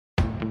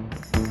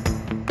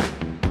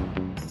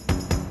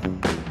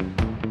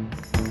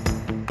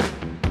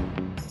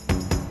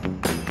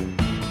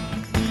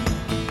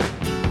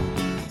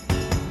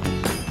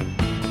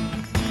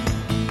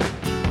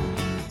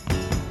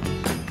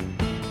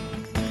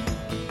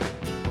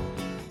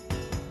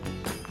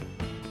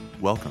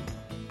Welcome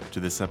to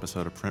this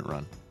episode of Print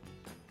Run.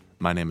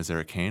 My name is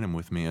Eric Kane, and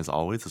with me, as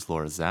always, is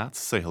Laura Zatz.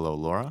 Say hello,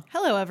 Laura.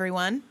 Hello,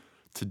 everyone.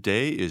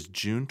 Today is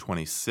June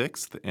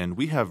 26th, and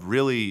we have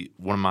really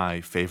one of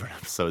my favorite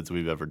episodes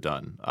we've ever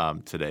done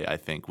today, I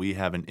think. We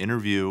have an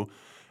interview,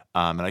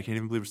 and I can't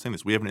even believe we're saying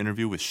this. We have an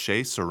interview with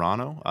Shea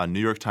Serrano, a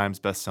New York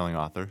Times bestselling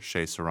author,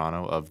 Shea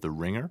Serrano of The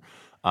Ringer,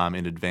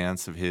 in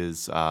advance of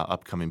his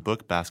upcoming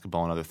book,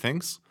 Basketball and Other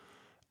Things.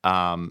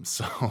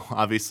 So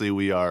obviously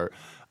we are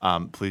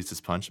pleased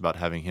as punch about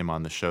having him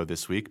on the show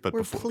this week. But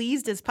we're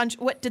pleased as punch.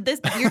 What did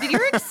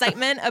your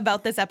excitement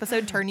about this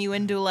episode turn you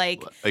into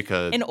like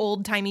an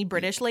old-timey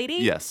British lady?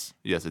 Yes,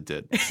 it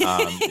did.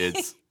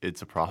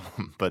 It's a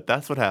problem, but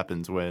that's what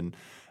happens when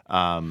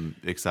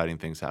exciting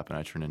things happen.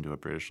 I turn into a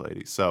British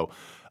lady. So,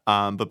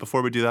 but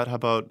before we do that, how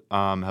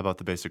about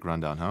the basic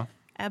rundown, huh?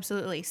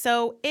 Absolutely.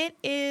 So it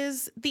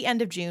is the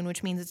end of June,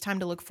 which means it's time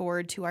to look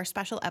forward to our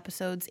special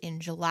episodes in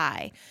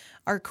July.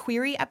 Our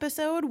query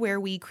episode, where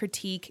we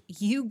critique,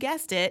 you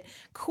guessed it,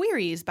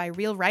 queries by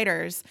real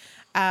writers,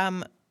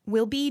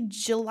 will be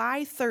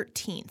July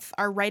 13th.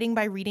 Our Writing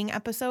by Reading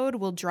episode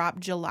will drop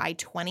July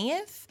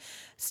 20th.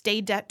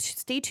 Stay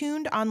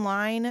tuned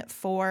online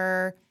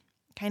for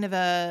kind of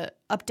a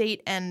update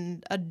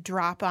and a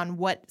drop on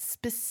what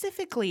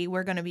specifically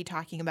we're going to be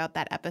talking about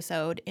that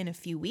episode in a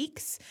few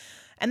weeks.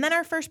 And then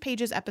our First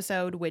Pages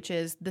episode, which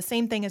is the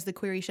same thing as the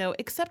Query Show,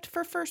 except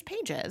for First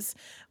Pages,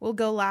 will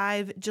go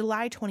live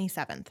July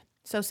 27th.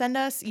 So send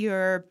us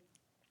your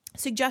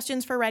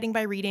suggestions for Writing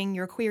by Reading,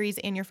 your queries,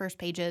 and your First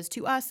Pages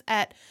to us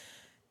at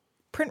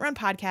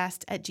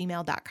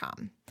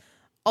printrunpodcast@gmail.com.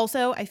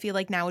 Also, I feel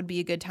like now would be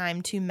a good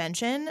time to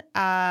mention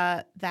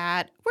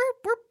that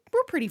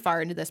we're pretty far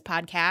into this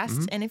podcast.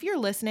 Mm-hmm. And if you're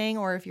listening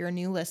or if you're a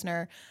new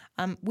listener,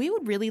 we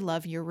would really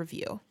love your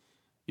review.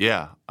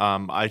 Yeah,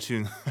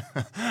 iTunes.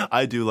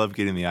 I do love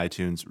getting the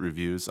iTunes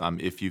reviews.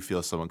 If you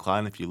feel so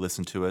inclined, if you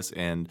listen to us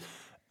and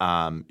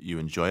you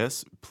enjoy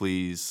us,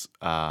 please,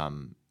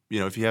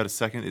 if you had a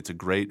second, it's a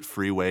great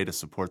free way to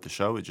support the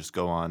show. Just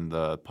go on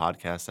the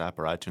podcast app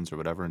or iTunes or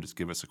whatever and just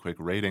give us a quick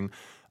rating.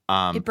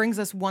 It brings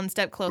us one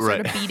step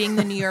closer to beating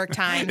the New York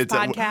Times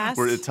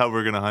podcast. It's how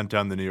we're going to hunt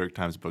down the New York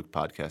Times book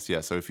podcast. Yeah,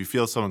 so if you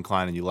feel so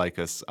inclined and you like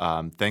us,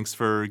 thanks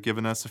for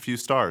giving us a few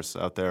stars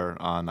out there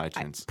on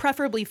iTunes.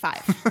 Preferably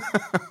 5.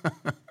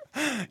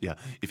 Yeah,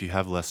 if you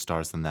have less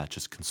stars than that,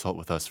 just consult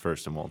with us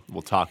first and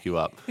we'll talk you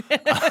up.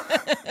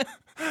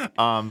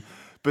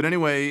 But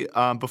anyway,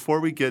 before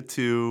we get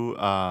to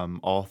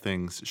all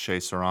things Shea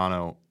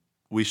Serrano,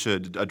 we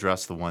should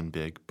address the one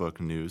big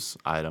book news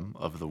item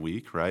of the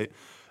week, right?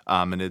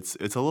 And it's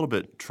a little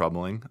bit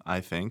troubling, I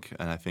think,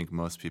 and I think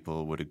most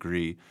people would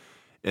agree,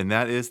 and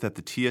that is that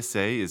the TSA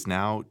is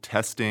now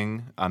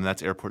testing,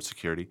 that's airport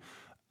security,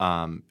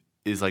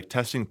 is like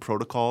testing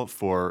protocol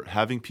for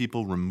having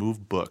people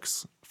remove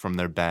books from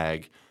their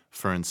bag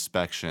for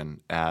inspection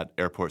at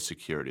airport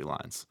security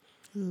lines.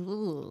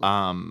 Ooh.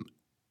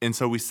 And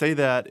so we say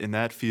that, and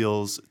that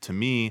feels, to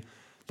me,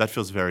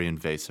 very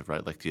invasive,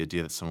 right? Like the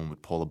idea that someone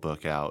would pull a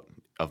book out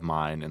of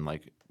mine and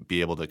like be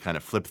able to kind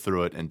of flip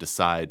through it and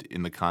decide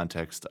in the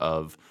context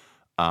of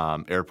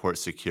airport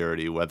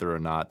security whether or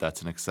not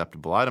that's an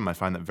acceptable item. I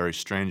find that very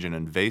strange and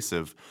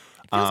invasive.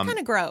 It feels kind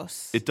of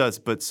gross. It does,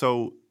 but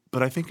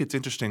I think it's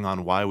interesting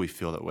on why we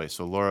feel that way.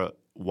 So Laura,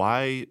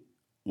 why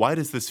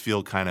does this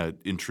feel kind of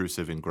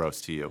intrusive and gross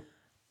to you?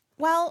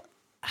 Well,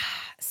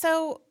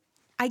 so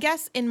I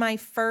guess in my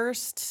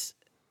first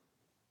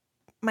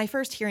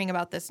hearing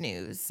about this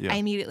news, I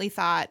immediately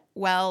thought,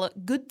 well,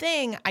 good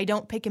thing I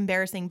don't pick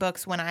embarrassing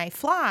books when I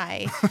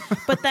fly.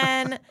 But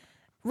then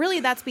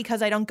really that's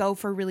because I don't go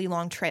for really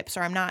long trips,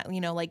 or I'm not,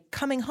 like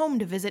coming home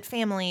to visit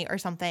family or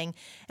something.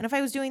 And if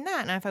I was doing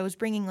that, and if I was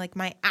bringing like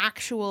my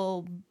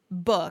actual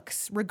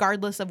books,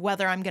 regardless of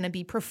whether I'm going to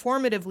be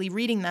performatively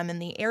reading them in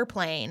the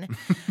airplane.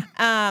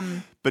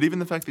 But even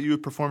the fact that you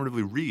would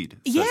performatively read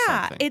says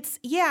something.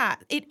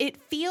 It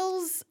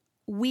feels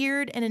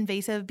weird and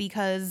invasive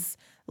because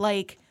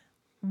like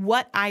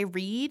what I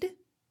read,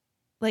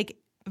 like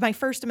my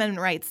First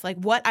Amendment rights, like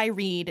what I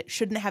read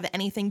shouldn't have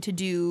anything to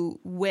do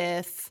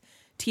with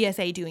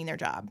TSA doing their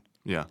job.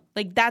 Yeah.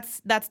 Like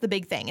that's the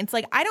big thing. It's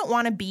like I don't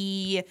want to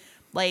be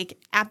like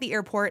at the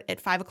airport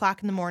at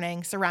 5:00 in the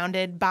morning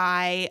surrounded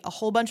by a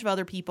whole bunch of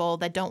other people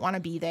that don't want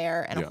to be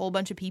there and a whole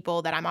bunch of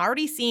people that I'm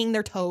already seeing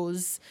their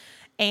toes,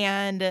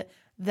 and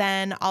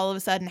then all of a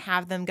sudden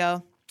have them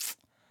go,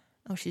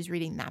 oh, she's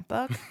reading that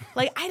book?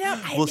 Like,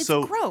 it's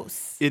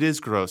gross. It is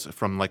gross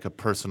from like a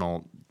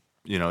personal,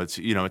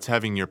 it's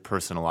having your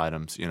personal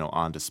items,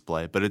 on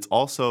display, but it's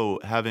also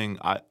having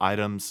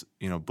items,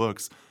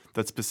 books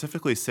that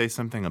specifically say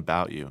something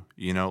about you,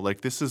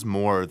 like this is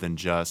more than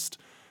just,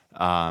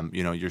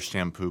 your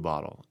shampoo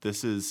bottle.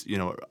 This is,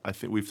 I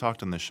think we've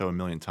talked on the show a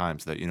million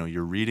times that,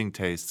 your reading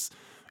tastes,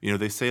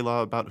 they say a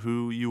lot about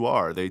who you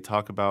are. They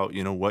talk about,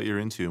 what you're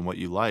into and what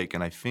you like.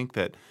 And I think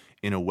that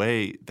in a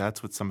way,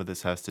 that's what some of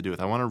this has to do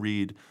with. I want to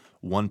read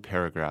one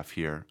paragraph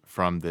here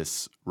from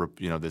this,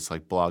 this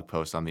like blog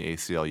post on the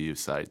ACLU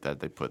site that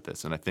they put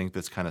this. And I think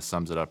this kind of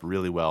sums it up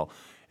really well.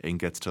 and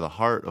gets to the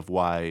heart of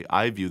why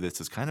I view this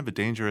as kind of a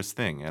dangerous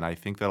thing. And I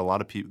think that a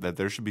lot of people, that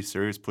there should be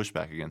serious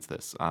pushback against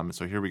this.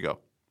 So here we go.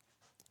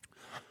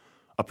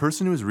 A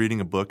person who is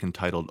reading a book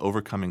entitled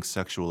Overcoming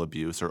Sexual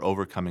Abuse or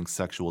Overcoming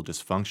Sexual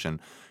Dysfunction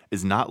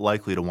is not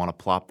likely to want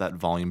to plop that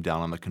volume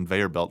down on the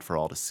conveyor belt for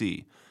all to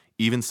see.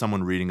 Even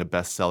someone reading a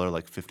bestseller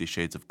like 50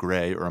 Shades of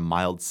Grey or a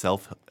mild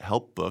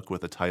self-help book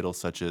with a title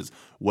such as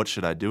What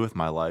Should I Do With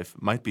My Life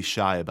might be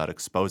shy about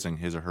exposing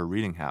his or her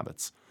reading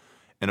habits.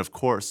 And of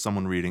course,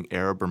 someone reading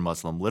Arab or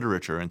Muslim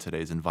literature in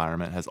today's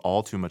environment has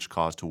all too much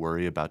cause to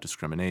worry about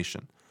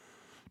discrimination.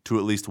 To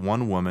at least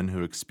one woman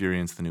who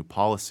experienced the new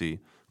policy,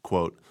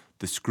 quote,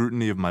 "The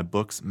scrutiny of my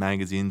books,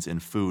 magazines,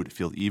 and food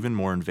feel even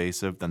more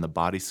invasive than the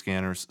body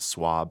scanners,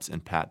 swabs,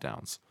 and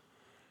pat-downs."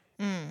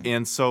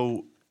 And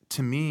so,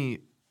 to me,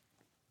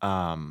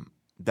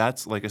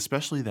 that's like,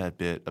 especially that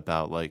bit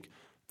about like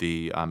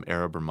the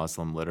Arab or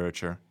Muslim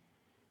literature,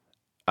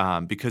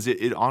 because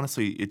it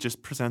honestly, it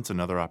just presents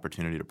another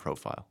opportunity to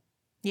profile.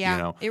 Yeah,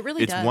 You know, it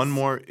really it's does.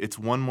 it's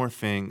one more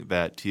thing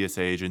that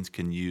TSA agents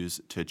can use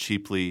to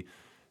cheaply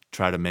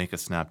try to make a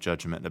snap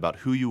judgment about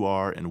who you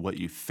are and what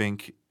you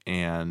think.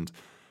 And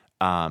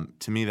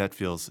to me, that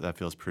feels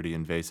pretty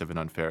invasive and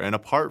unfair. And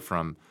apart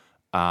from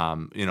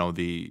like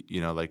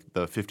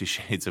the 50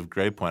 Shades of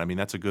Grey point, I mean,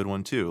 that's a good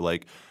one too.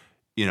 Like,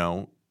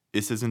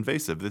 this is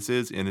invasive. This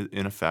is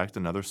in effect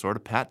another sort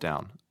of pat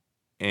down.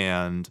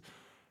 And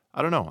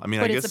I don't know. I mean,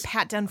 But I it's guess a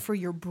pat down for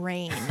your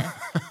brain.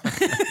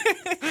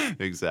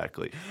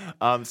 exactly.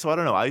 So I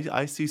don't know.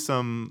 I see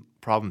some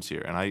problems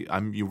here,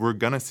 and we're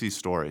gonna see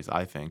stories,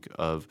 I think,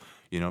 of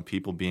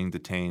people being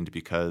detained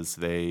because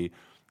they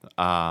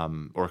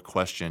or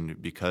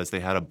questioned because they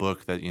had a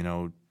book that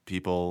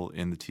people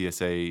in the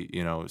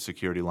TSA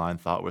security line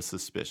thought was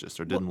suspicious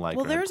or didn't like.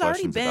 Well, or had there's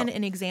already questions been about.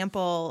 an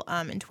example.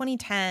 In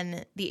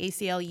 2010, the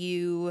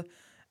ACLU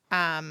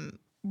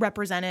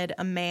represented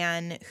a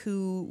man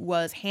who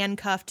was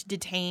handcuffed,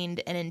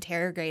 detained, and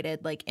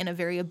interrogated like in a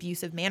very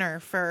abusive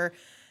manner for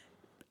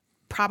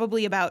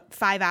probably about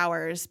 5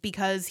 hours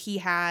because he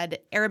had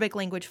Arabic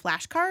language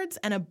flashcards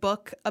and a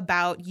book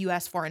about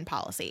U.S. foreign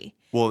policy.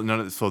 Well,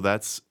 no. So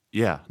that's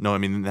no. I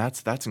mean,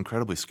 that's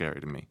incredibly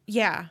scary to me.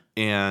 Yeah.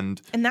 And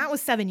And that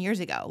was 7 years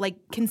ago. Like,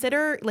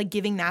 consider like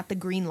giving that the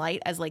green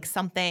light as like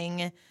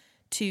something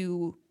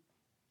to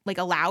like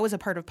allow as a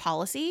part of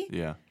policy.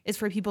 yeah. Is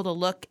for people to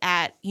look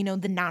at, the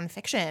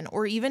nonfiction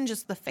or even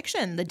just the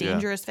fiction, the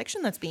dangerous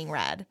fiction that's being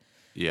read.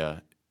 Yeah.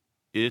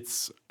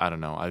 I don't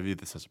know. I view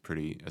this as a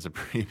pretty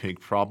big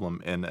problem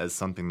and as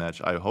something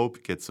that I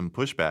hope gets some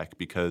pushback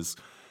because,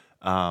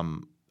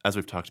 as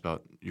we've talked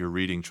about, your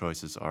reading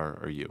choices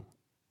are you.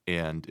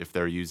 And if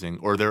they're using,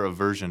 or they're a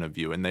version of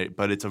you,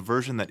 but it's a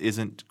version that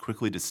isn't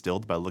quickly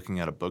distilled by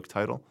looking at a book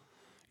title.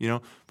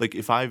 Like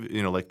if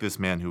like this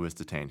man who was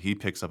detained, he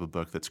picks up a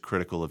book that's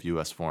critical of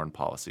U.S. foreign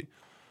policy.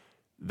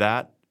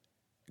 That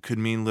could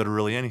mean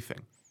literally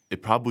anything.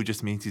 It probably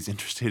just means he's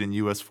interested in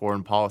U.S.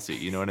 foreign policy.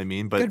 You know what I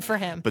mean? But Good for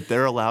him. But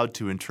they're allowed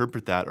to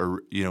interpret that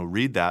or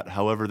read that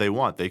however they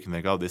want. They can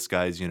think, oh, this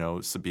guy's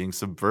being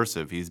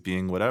subversive. He's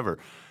being whatever.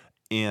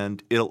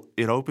 And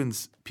it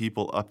opens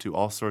people up to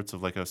all sorts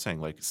of, like I was saying,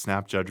 like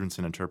snap judgments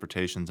and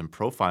interpretations and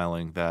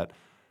profiling that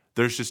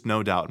there's just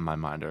no doubt in my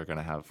mind are going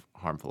to have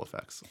harmful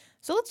effects.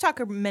 So let's talk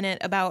a minute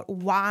about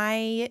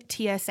why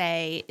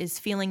TSA is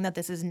feeling that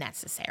this is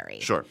necessary.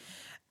 Sure.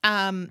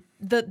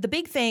 The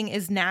big thing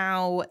is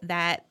now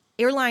that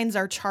airlines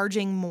are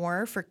charging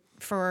more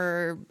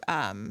for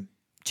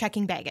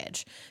checking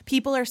baggage.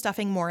 People are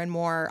stuffing more and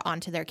more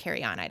onto their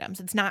carry-on items.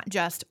 It's not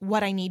just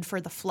what I need for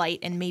the flight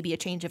and maybe a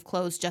change of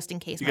clothes just in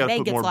case my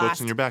bag gets lost. You got to put more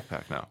books in your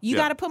backpack now. You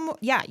got to put more.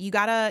 Yeah, you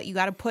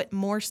gotta put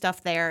more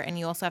stuff there, and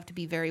you also have to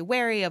be very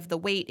wary of the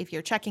weight if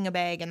you're checking a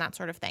bag and that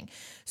sort of thing.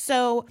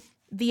 So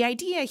the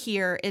idea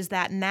here is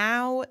that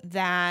now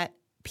that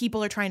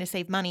people are trying to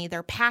save money,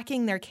 they're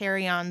packing their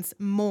carry-ons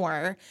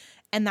more,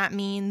 and that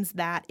means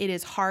that it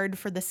is hard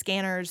for the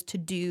scanners to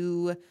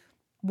do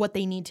what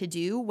they need to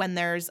do when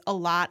there's a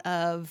lot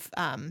of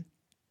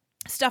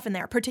stuff in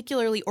there,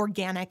 particularly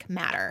organic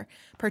matter,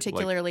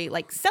 particularly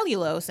like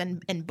cellulose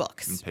and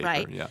books, and paper,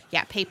 right?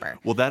 Yeah, paper.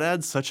 Well, that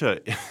adds such a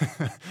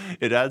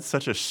it adds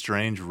such a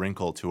strange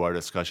wrinkle to our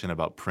discussion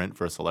about print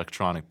versus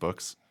electronic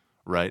books,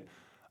 right?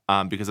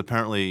 Because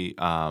apparently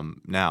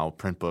now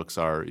print books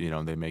are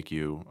they make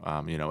you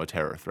a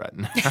terror threat.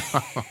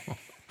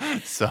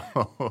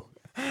 So.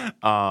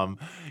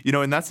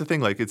 And that's the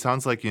thing. Like, it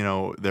sounds like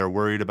they're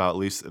worried about. At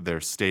least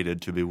they're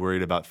stated to be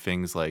worried about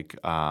things like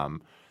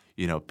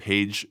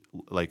page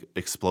like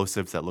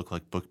explosives that look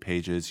like book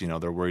pages.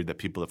 They're worried that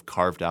people have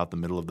carved out the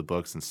middle of the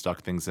books and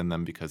stuck things in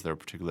them because they're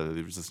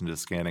particularly resistant to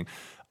scanning.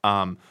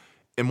 And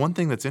one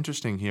thing that's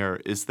interesting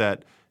here is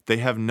that they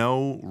have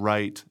no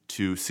right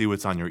to see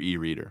what's on your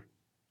e-reader,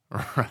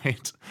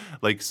 right?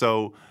 Like,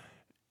 so.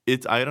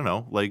 I don't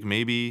know, like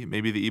maybe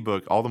the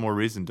ebook, all the more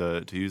reason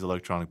to use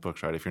electronic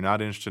books, right? If you're not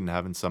interested in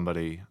having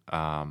somebody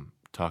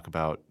talk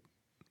about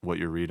what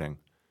you're reading,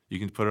 You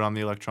can put it on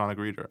the electronic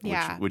reader,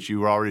 Yeah. which you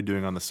were already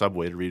doing on the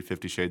subway to read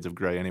 50 Shades of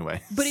Grey anyway.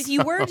 But if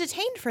you were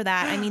detained for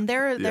that, I mean,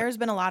 there's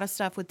been a lot of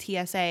stuff with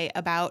TSA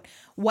about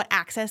what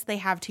access they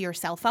have to your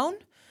cell phone.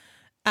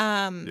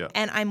 And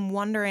I'm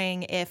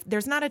wondering if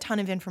there's not a ton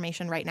of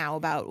information right now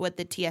about what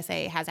the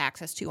TSA has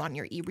access to on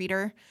your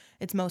e-reader.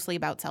 It's mostly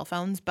about cell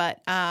phones,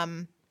 but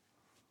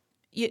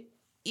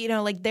you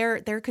know, like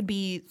there could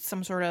be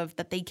some sort of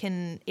that they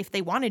can, if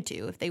they wanted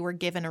to, if they were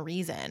given a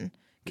reason,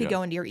 could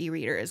go into your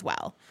e-reader as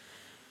well.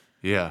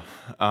 Yeah.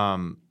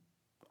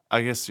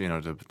 I guess, you know,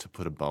 to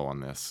put a bow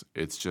on this,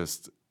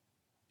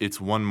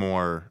 it's one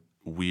more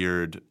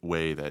weird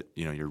way that,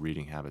 you know, your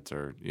reading habits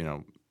are, you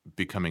know,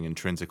 becoming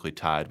intrinsically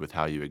tied with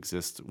how you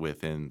exist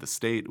within the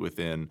state,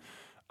 within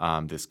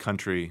this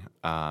country.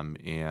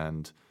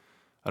 And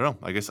I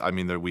don't know. I guess, I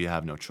mean, we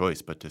have no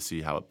choice but to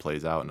see how it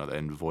plays out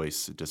and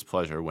voice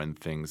displeasure when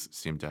things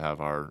seem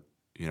to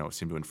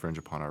infringe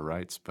upon our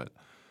rights. But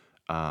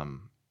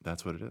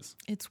that's what it is.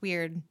 It's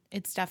weird.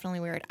 It's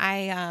definitely weird.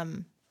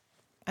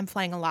 I'm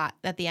flying a lot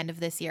at the end of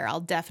this year. I'll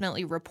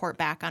definitely report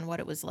back on what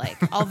it was like.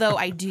 Although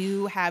I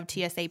do have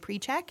TSA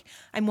PreCheck,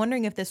 I'm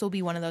wondering if this will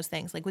be one of those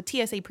things. Like with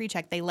TSA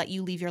PreCheck, they let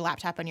you leave your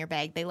laptop on your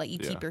bag. They let you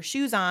keep your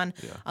shoes on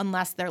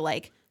unless they're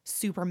like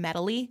super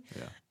metally.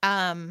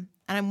 Yeah.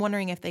 And I'm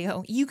wondering if they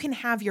go, you can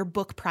have your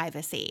book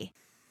privacy.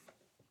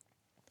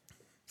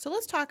 So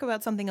let's talk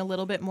about something a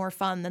little bit more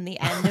fun than the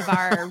end of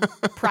our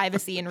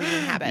privacy and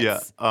reading habits.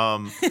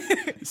 Yeah.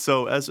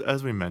 So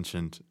as we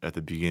mentioned at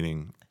the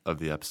beginning of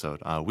the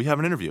episode, we have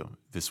an interview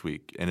this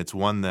week, and it's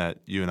one that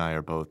you and I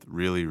are both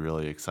really,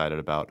 really excited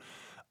about.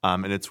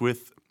 And it's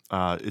with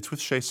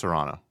Shea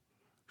Serrano,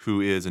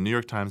 who is a New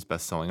York Times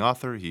bestselling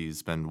author.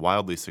 He's been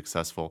wildly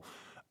successful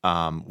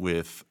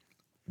with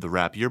The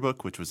Rap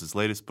Yearbook, which was his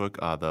latest book.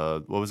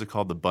 What was it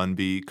called? The Bun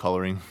Bee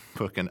coloring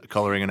book and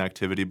coloring and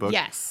activity book.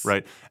 Yes.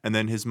 Right. And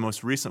then his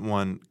most recent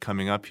one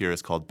coming up here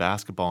is called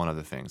Basketball and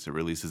Other Things. It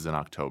releases in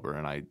October,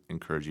 and I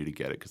encourage you to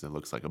get it because it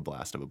looks like a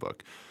blast of a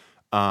book.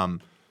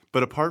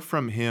 But apart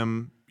from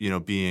him, you know,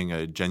 being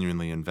a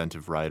genuinely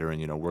inventive writer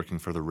and, you know, working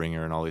for The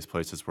Ringer and all these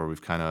places where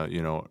we've kind of,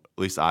 you know, at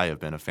least I have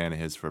been a fan of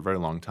his for a very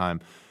long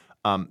time.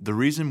 The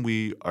reason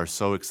we are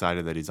so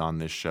excited that he's on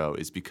this show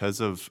is because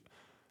of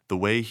the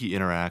way he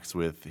interacts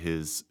with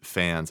his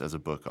fans as a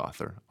book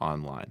author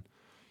online.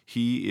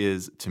 He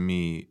is, to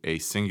me, a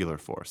singular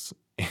force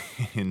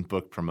in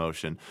book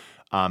promotion.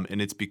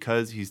 And it's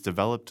because he's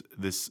developed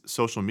this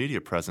social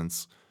media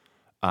presence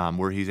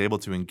where he's able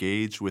to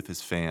engage with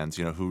his fans,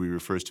 you know, who he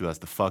refers to as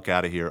the fuck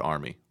out of here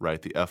army,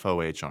 right? The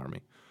FOH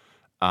army.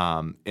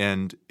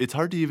 And it's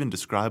hard to even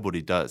describe what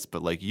he does,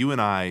 but like you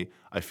and I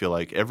feel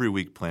like every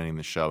week planning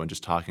the show and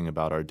just talking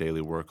about our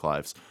daily work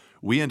lives,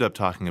 we end up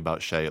talking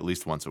about Shea at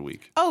least once a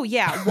week. Oh,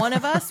 yeah. One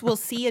of us will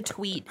see a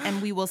tweet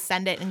and we will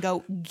send it and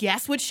go,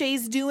 guess what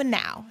Shea's doing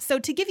now? So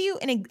to give you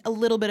a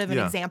little bit of an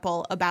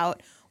example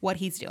about what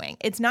he's doing,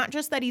 it's not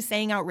just that he's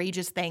saying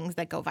outrageous things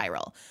that go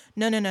viral.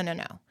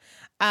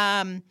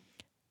 No.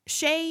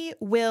 Shea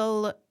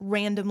will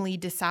randomly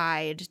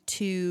decide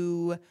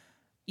to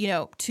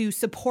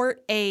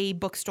support a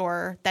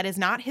bookstore that is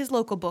not his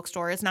local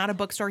bookstore, is not a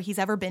bookstore he's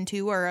ever been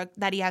to or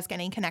that he has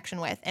any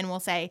connection with, and will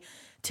say,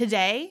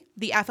 today,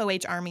 the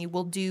FOH Army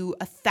will do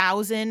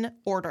 1,000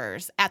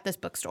 orders at this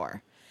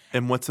bookstore.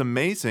 And what's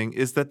amazing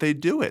is that they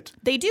do it.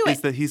 They do it.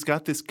 Is that he's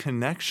got this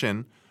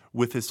connection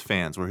with his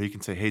fans where he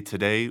can say, hey,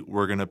 today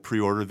we're going to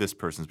pre-order this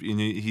person's.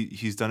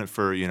 He's done it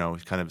for, you know,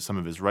 kind of some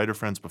of his writer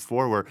friends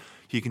before where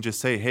he can just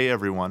say, hey,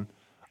 everyone,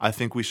 I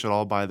think we should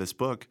all buy this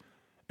book.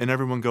 And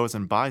everyone goes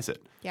and buys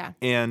it. Yeah.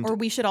 Or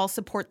we should all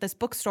support this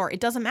bookstore.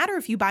 It doesn't matter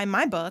if you buy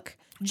my book,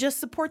 just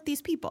support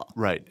these people.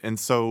 Right. And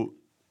so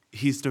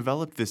he's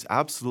developed this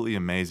absolutely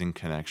amazing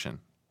connection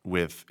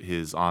with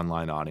his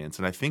online audience.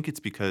 And I think it's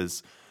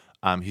because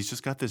he's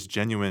just got this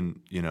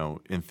genuine, you know,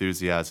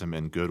 enthusiasm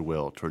and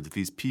goodwill towards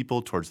these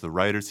people, towards the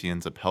writers he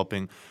ends up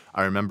helping.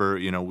 I remember,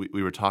 you know,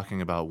 we were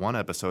talking about one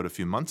episode a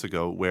few months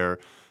ago where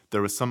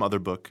there was some other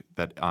book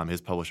that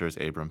his publisher is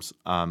Abrams,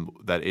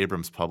 that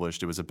Abrams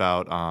published. It was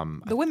about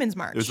the Women's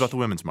March. It was about the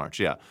Women's March,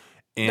 yeah.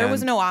 And there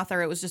was no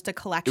author. It was just a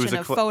collection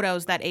of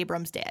photos that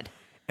Abrams did.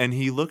 And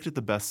he looked at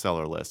the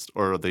bestseller list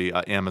or the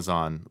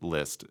Amazon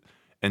list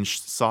and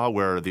saw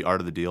where The Art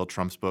of the Deal,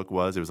 Trump's book,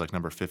 was. It was like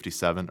number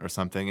 57 or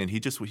something. And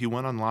he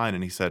went online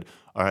and he said,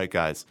 all right,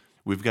 guys,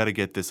 we've got to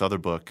get this other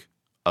book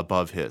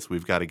above his.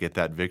 We've got to get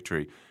that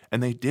victory.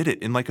 And they did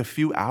it in like a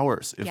few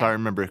hours, if I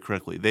remember it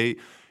correctly.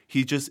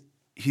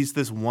 He's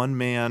this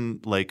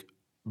one-man like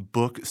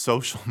book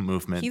social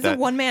movement. He's a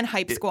one-man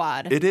hype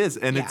squad. It is,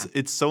 and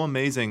it's so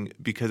amazing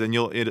because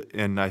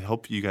and I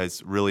hope you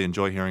guys really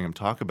enjoy hearing him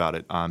talk about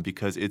it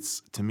because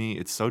to me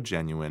it's so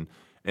genuine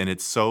and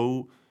it's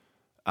so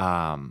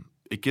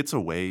it gets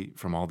away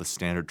from all the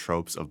standard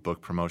tropes of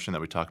book promotion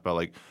that we talk about.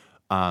 Like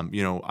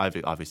you know, I've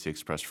obviously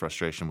expressed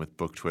frustration with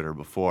book Twitter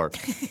before,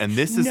 and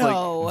this is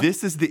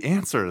this is the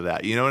answer to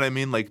that. You know what I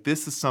mean? Like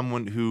this is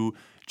someone who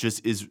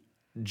just is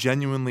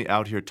genuinely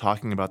out here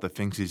talking about the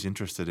things he's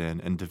interested in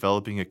and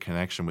developing a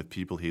connection with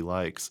people he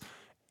likes.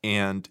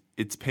 and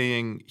it's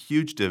paying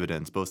huge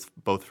dividends,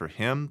 both for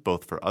him,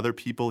 both for other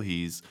people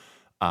he's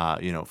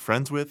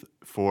friends with,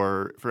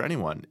 for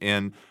anyone.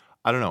 And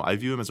I don't know, I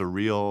view him as a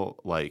real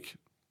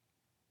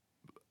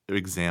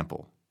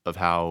example of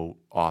how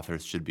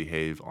authors should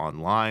behave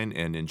online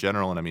and in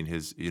general. And I mean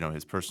his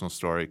personal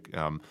story,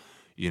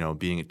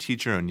 being a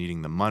teacher and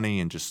needing the money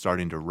and just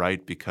starting to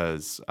write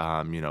because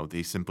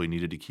they simply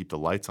needed to keep the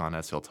lights on,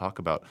 as he'll talk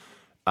about.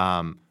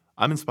 I'm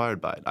inspired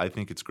by it. I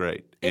think it's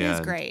great. It is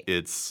great.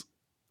 The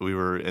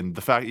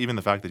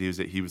fact that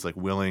he was like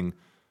willing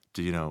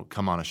to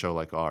come on a show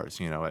like ours,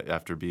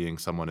 after being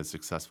someone as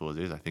successful as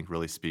he is, I think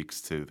really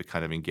speaks to the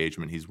kind of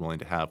engagement he's willing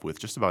to have with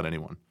just about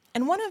anyone.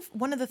 And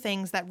one of the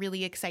things that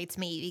really excites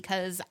me,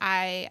 because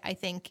I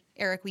think,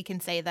 Eric, we can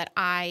say that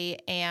I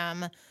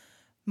am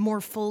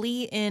more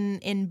fully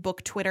in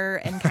book Twitter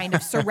and kind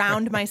of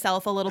surround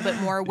myself a little bit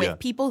more with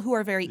people who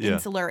are very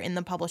insular in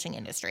the publishing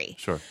industry.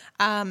 Sure.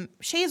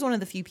 Shay is one of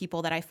the few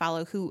people that I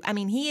follow who, I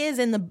mean, he is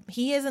in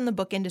the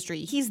book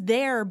industry. He's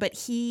there, but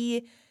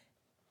he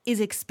is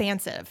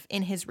expansive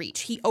in his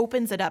reach. He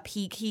opens it up.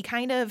 He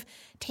kind of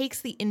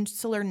takes the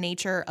insular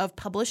nature of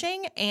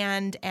publishing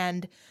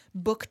and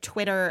book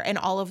Twitter and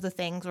all of the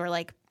things where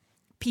like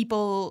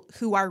people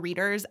who are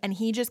readers, and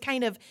he just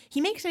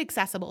he makes it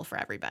accessible for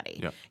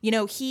everybody. Yep.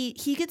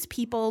 He gets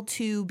people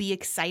to be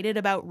excited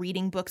about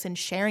reading books and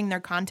sharing their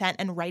content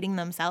and writing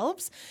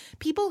themselves.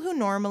 People who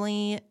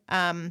normally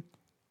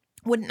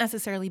wouldn't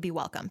necessarily be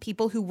welcome.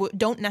 People who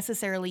don't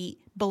necessarily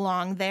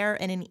belong there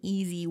in an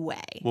easy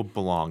way. Well,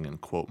 belong in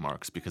quote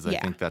marks, because I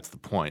think that's the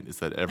point, is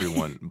that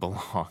everyone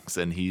belongs.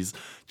 And he's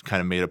kind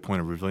of made a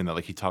point of revealing that.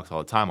 Like, he talks all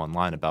the time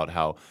online about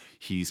how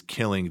he's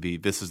killing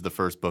this is the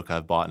first book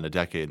I've bought in a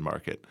decade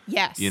market.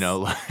 Yes.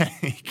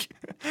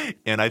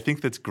 And I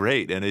think that's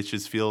great. And it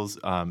just feels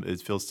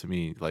to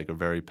me like a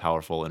very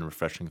powerful and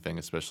refreshing thing,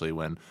 especially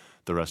when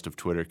the rest of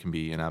Twitter can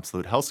be an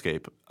absolute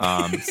hellscape.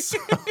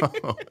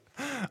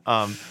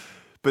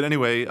 But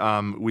anyway,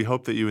 we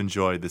hope that you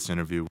enjoyed this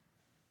interview.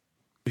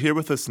 Here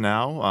with us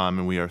now,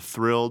 and we are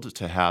thrilled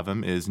to have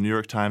him, is New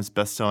York Times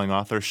bestselling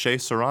author Shea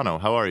Serrano.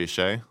 How are you,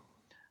 Shea?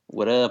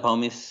 What up,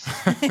 homies?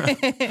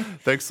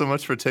 Thanks so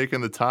much for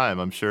taking the time.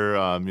 I'm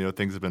sure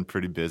things have been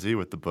pretty busy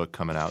with the book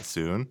coming out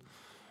soon.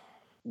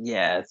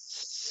 Yeah, it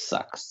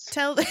sucks.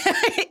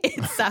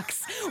 It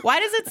sucks. Why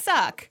does it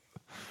suck?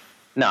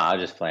 No, I'm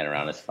just playing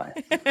around. It's fine.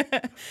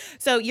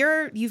 So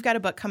you've got a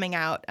book coming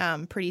out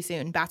pretty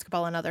soon,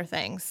 Basketball and Other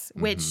Things,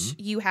 which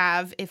you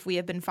have, if we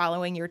have been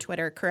following your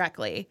Twitter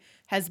correctly,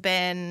 has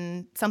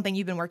been something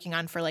you've been working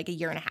on for like a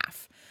year and a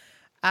half.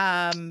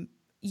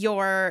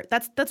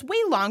 That's way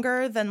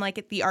longer than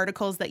like the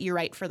articles that you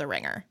write for The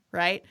Ringer,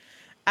 right?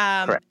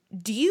 Correct.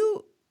 Do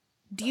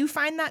you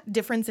find that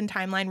difference in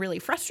timeline really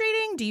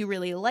frustrating? Do you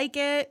really like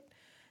it?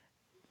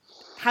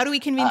 How do we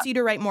convince you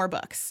to write more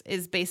books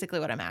is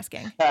basically what I'm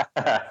asking.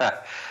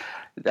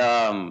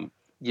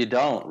 You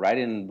don't.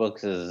 Writing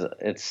books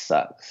it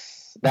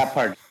sucks. That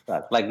part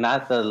sucks. Like,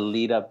 not the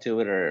lead up to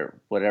it or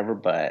whatever,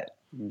 but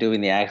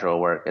doing the actual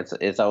work.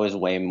 It's always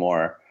way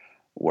more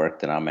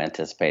work than I'm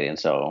anticipating.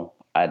 So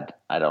I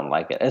don't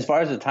like it. As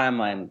far as the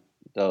timeline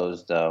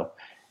goes, though,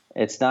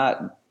 it's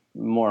not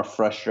more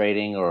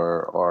frustrating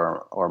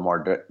or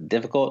more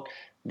difficult.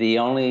 The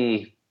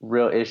only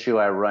real issue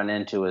I run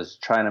into is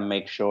trying to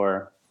make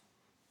sure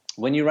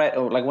when I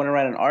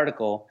write an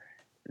article,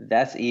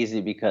 that's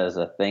easy because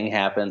a thing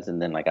happens and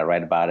then like I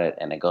write about it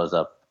and it goes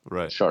up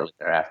shortly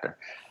thereafter.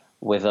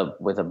 With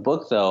a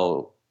book,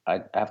 though,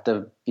 I have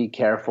to be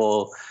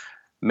careful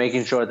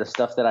making sure the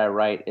stuff that I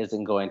write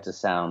isn't going to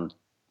sound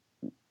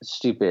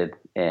stupid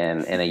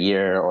in a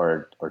year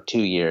or 2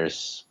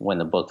 years when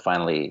the book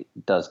finally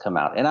does come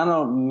out. And I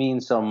don't mean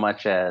so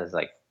much as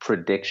like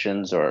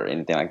predictions or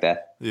anything like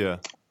that. Yeah.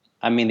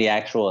 I mean the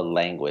actual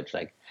language.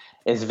 Like,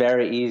 it's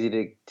very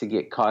easy to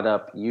get caught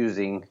up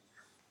using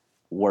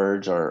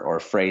words or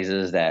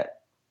phrases that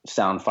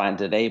sound fine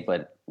today,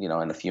 but in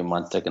a few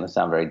months they're going to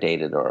sound very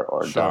dated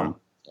or dumb.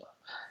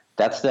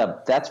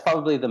 That's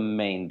probably the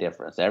main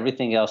difference.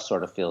 Everything else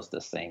sort of feels the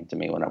same to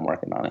me when I'm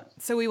working on it.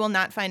 So we will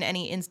not find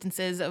any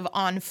instances of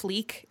on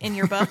fleek in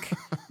your book?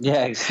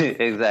 Yeah,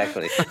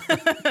 exactly.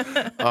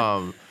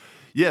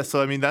 Yeah,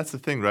 so I mean that's the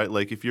thing, right?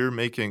 Like, if you're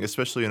making,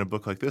 especially in a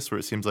book like this, where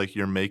it seems like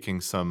you're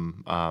making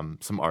some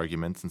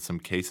arguments and some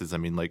cases. I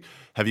mean, like,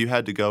 have you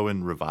had to go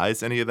and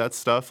revise any of that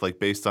stuff, like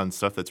based on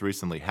stuff that's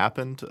recently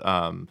happened?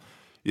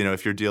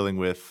 If you're dealing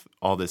with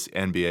all this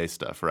NBA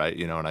stuff, right?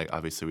 And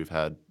obviously we've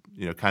had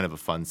kind of a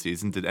fun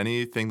season. Did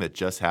anything that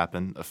just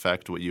happened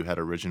affect what you had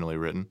originally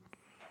written?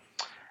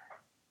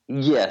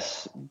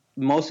 Yes,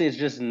 mostly it's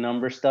just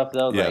number stuff,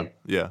 though.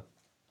 Yeah.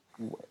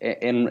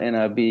 In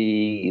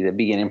the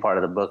beginning part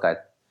of the book,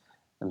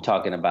 I'm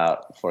talking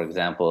about, for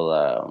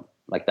example,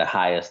 like the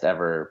highest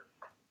ever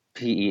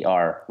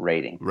PER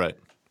rating. Right.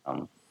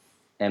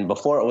 And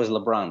before it was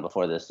LeBron,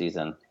 before this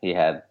season, he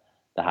had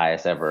the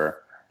highest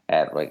ever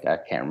at, like, I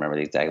can't remember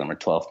the exact number,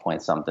 12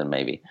 point something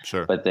maybe.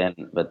 Sure. But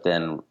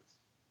then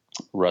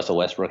Russell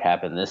Westbrook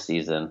happened this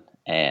season,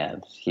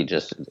 and he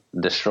just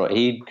destroyed.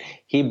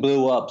 He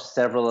blew up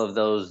several of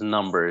those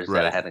numbers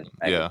that I Right.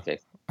 hadn't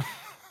fixed.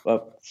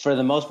 But for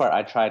the most part,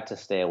 I tried to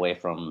stay away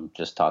from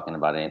just talking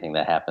about anything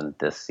that happened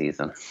this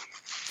season.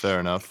 Fair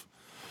enough.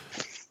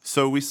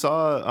 So we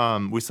saw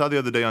the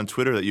other day on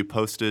Twitter that you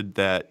posted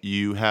that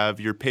you have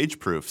your page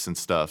proofs and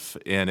stuff,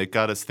 and it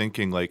got us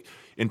thinking, like,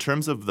 in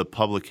terms of the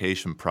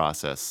publication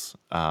process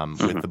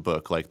with the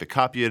book, like the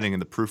copy editing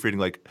and the proofreading,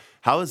 like,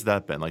 how has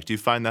that been? Like, do you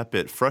find that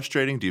bit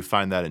frustrating? Do you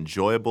find that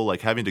enjoyable?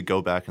 Like, having to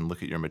go back and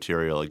look at your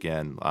material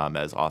again,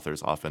 as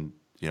authors often,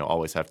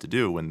 always have to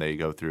do when they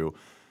go through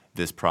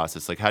this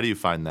process. Like, how do you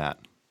find that?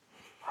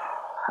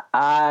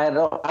 I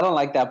don't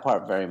like that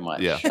part very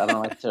much. Yeah. I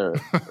don't like to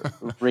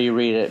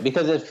reread it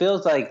because it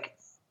feels like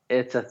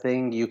it's a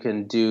thing you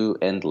can do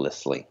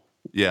endlessly.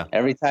 Yeah.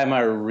 Every time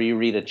I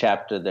reread a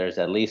chapter, there's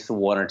at least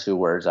one or two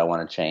words I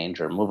want to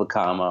change or move a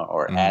comma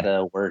or add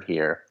a word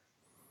here.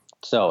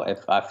 So if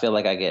I feel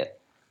like I get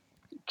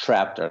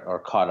trapped or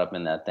caught up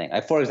in that thing.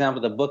 For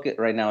example, the book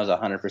right now is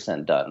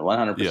 100% done,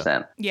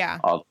 100% Yeah.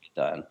 all the way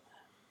done.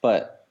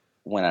 But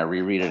when I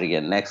reread it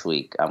again next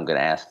week, I'm going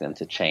to ask them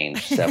to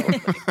change several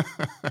things.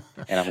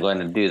 And I'm going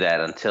to do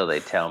that until they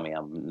tell me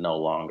I'm no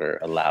longer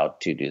allowed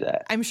to do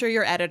that. I'm sure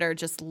your editor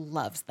just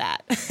loves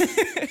that.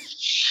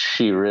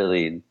 She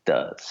really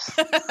does.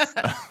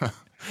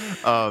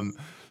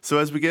 So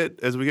as we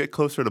get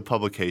closer to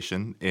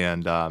publication,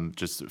 and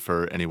just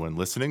for anyone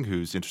listening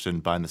who's interested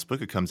in buying this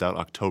book, it comes out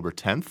October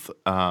 10th.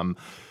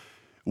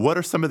 What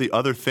are some of the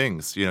other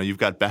things? You've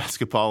got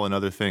basketball and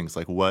other things.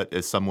 Like, what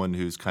is someone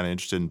who's kind of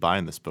interested in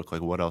buying this book?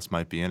 Like, what else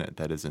might be in it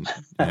that isn't?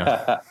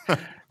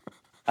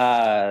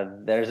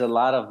 There's a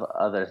lot of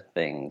other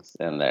things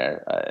in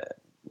there.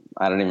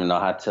 I don't even know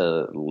how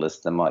to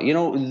list them all.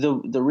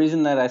 The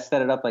reason that I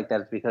set it up like that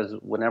is because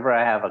whenever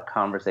I have a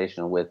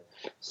conversation with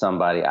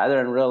somebody, either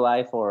in real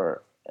life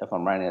or if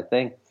I'm writing a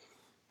thing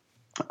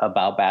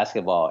about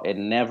basketball, it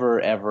never,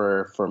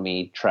 ever for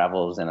me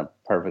travels in a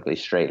perfectly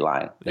straight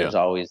line. There's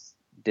always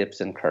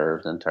dips and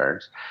curves and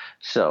turns.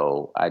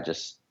 So I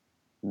just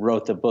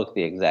wrote the book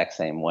the exact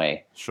same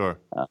way. Sure.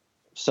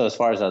 So as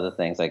far as other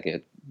things,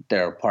 like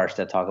there are parts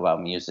that talk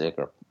about music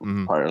or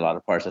a lot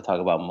of parts that talk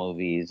about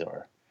movies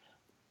or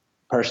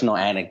personal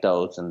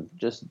anecdotes and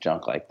just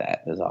junk like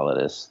that is all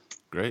it is.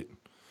 Great.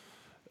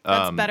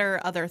 That's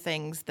better other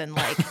things than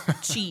like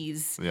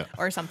cheese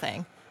or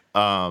something.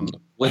 Well,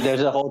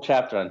 there's a whole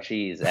chapter on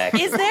cheese,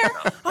 actually. Is there?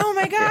 Oh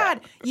my God.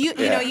 You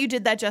you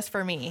did that just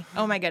for me.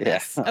 Oh my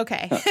goodness. Yeah.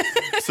 Okay.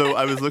 So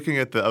I was looking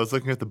at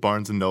the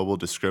Barnes and Noble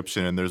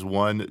description, and there's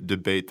one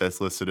debate that's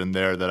listed in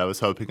there that I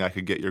was hoping I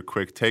could get your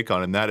quick take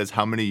on, and that is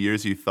how many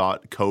years you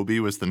thought Kobe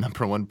was the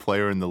number one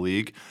player in the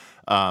league.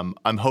 I'm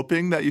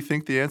hoping that you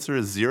think the answer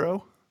is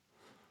 0.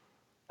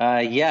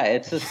 Yeah,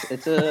 it's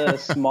a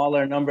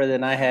smaller number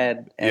than I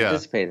had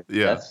anticipated.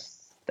 Yeah.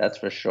 That's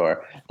for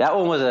sure.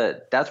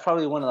 That's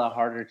probably one of the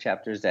harder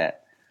chapters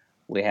that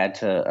I had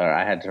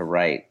to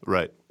write.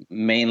 Right.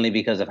 Mainly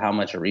because of how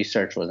much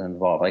research was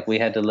involved. Like we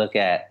had to look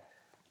at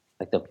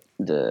like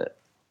the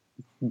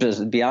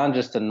beyond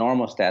just the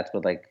normal stats,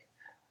 but like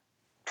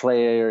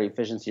player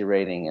efficiency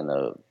rating and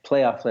the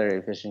playoff player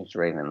efficiency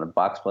rating and the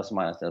box plus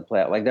minus and the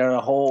playoff. Like there's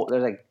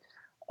like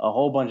a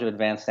whole bunch of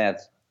advanced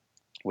stats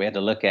we had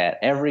to look at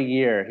every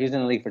year. He's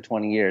in the league for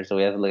 20 years, so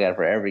we had to look at it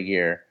for every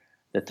year.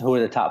 Who are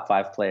the top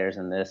 5 players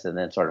in this, and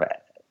then sort of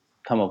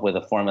come up with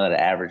a formula to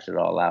average it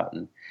all out.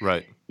 And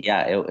right.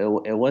 Yeah,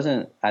 it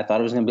wasn't. I thought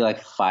it was going to be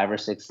like 5 or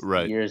 6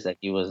 years that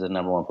he was the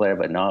number one player,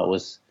 but no, it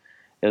was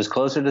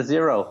closer to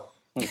 0.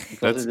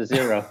 Closer to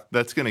 0.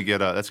 That's gonna get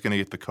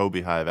the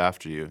Kobe hive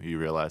after you. You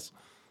realize?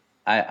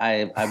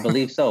 I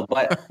believe so,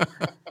 but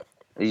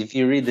if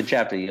you read the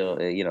chapter,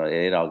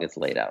 it all gets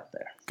laid out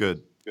there.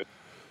 Good.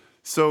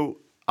 So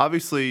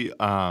obviously,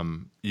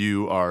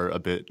 you are a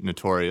bit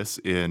notorious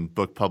in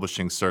book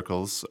publishing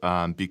circles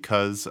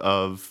because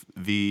of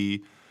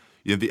the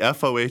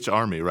FOH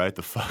army, right?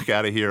 The fuck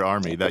out of here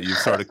army that you've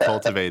sort of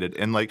cultivated.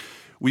 And like,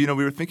 we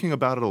were thinking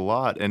about it a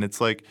lot, and it's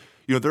like,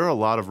 there are a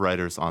lot of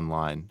writers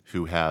online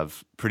who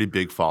have pretty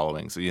big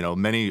followings.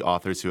 Many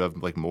authors who have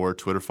like more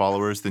Twitter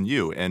followers than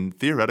you, and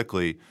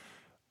theoretically,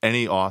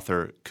 any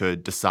author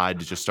could decide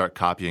to just start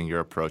copying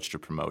your approach to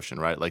promotion,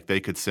 right? Like they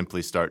could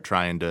simply start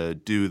trying to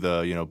do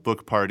the,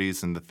 book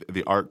parties and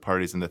the art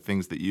parties and the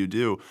things that you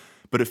do.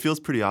 But it feels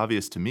pretty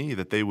obvious to me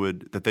that they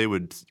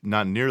would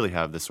not nearly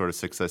have the sort of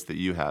success that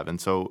you have.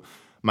 And so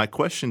my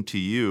question to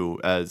you,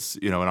 as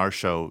in our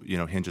show,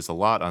 hinges a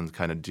lot on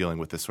kind of dealing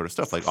with this sort of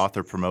stuff, like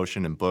author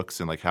promotion and books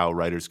and like how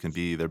writers can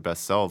be their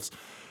best selves.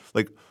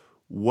 Like,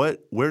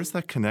 where's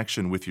that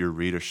connection with your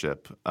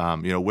readership?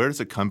 Where does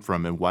it come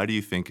from, and why do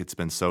you think it's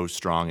been so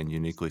strong and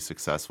uniquely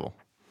successful?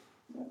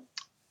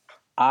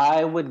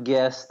 I would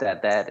guess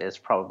that is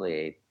probably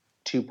a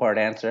 2-part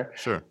answer.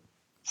 Sure.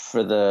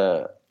 For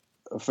the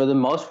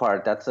most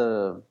part, that's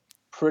a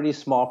pretty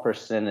small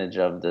percentage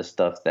of the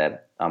stuff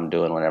that I'm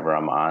doing whenever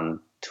I'm on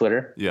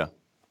Twitter. Yeah.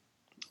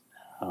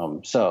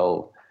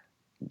 So,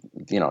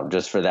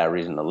 just for that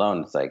reason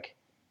alone, it's like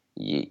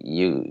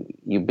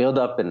you build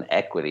up an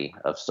equity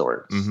of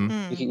sorts.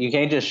 You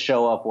can't just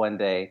show up one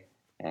day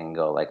and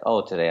go like,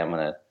 oh, today I'm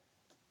going to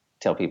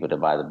tell people to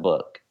buy the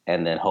book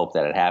and then hope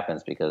that it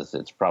happens, because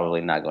it's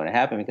probably not going to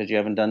happen because you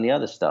haven't done the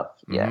other stuff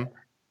yet.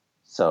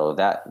 So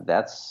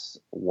that's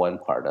one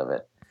part of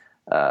it.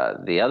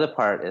 The other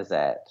part is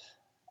that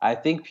I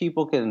think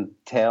people can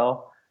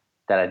tell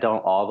that I don't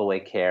all the way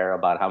care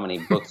about how many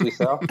books we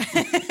sell.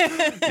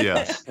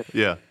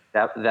 Yeah.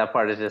 That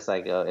part is just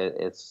like,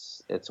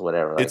 it's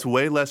whatever. Like, it's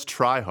way less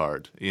try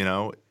hard, you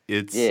know?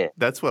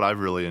 That's what I've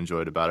really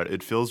enjoyed about it.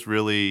 It feels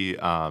really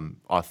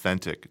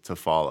authentic to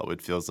follow.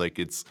 It feels like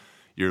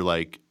you're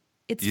like,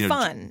 it's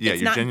fun. Yeah,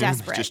 it's you're not genuinely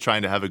desperate. just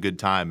trying to have a good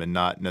time and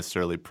not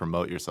necessarily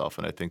promote yourself.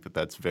 And I think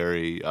that's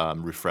very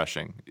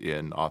refreshing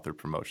in author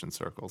promotion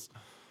circles.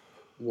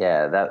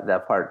 Yeah,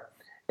 that part.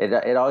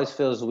 It always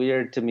feels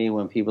weird to me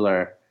when people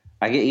are.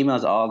 I get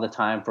emails all the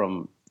time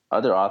from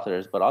other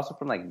authors, but also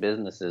from like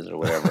businesses or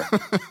whatever,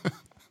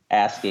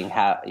 asking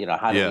how do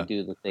you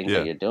do the things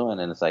that you're doing,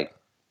 and it's like,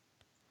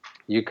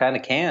 you kind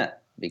of can't,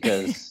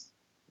 because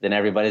then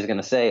everybody's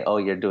gonna say, oh,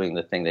 you're doing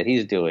the thing that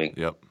he's doing.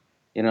 Yep.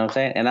 You know what I'm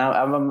saying? And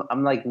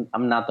I'm like,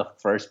 I'm not the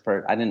first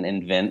person. I didn't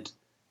invent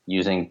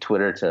using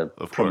Twitter to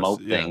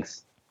promote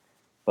things,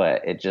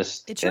 but it sure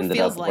ended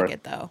feels up like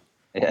it though.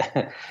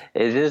 Yeah,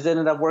 it just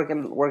ended up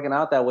working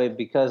out that way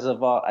because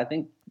of all. I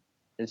think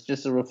it's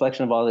just a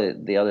reflection of all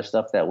the other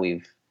stuff that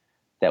we've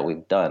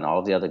done.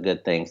 All the other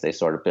good things, they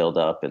sort of build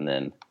up, and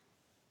then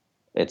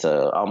it's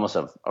almost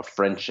a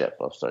friendship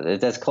of sorts.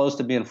 It's as close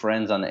to being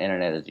friends on the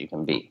internet as you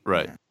can be.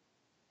 Right.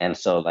 And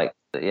so, like,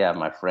 yeah,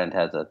 my friend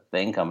has a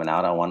thing coming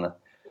out. I want to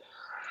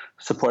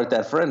support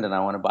that friend, and I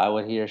want to buy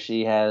what he or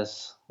she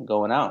has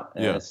going out.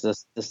 And it's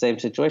just the same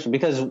situation.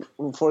 Because,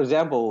 for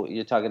example,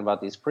 you're talking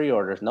about these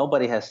pre-orders.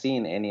 Nobody has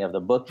seen any of the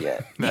book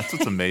yet. That's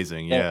what's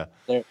amazing.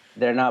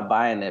 They're not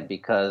buying it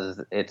because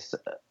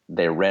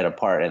they read a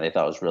part and they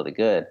thought it was really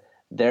good.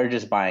 They're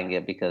just buying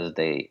it because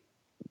they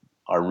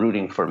are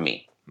rooting for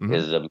me.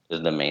 Is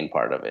the main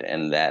part of it,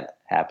 and that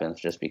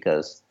happens just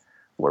because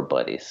we're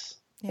buddies.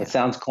 It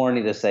sounds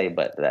corny to say,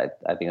 but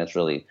I think that's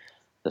really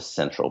the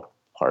central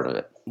part of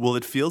it. Well,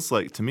 it feels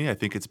like, to me, I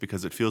think it's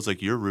because it feels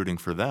like you're rooting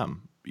for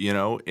them, you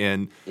know,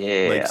 and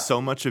like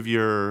so much of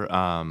your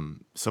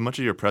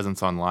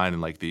presence online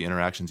and like the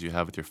interactions you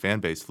have with your fan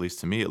base, at least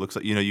to me, it looks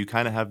like, you know, you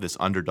kind of have this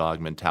underdog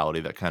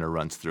mentality that kind of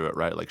runs through it,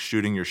 right? Like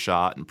shooting your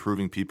shot and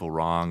proving people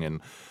wrong, and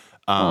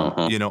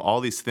you know, all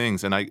these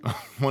things. And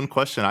one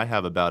question I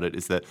have about it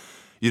is that,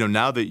 you know,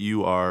 now that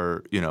you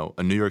are, you know,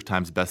 a New York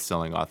Times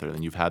bestselling author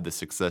and you've had the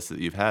success that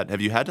you've had, have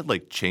you had to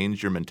like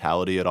change your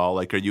mentality at all?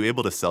 Like, are you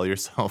able to sell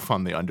yourself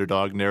on the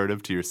underdog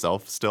narrative to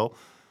yourself still?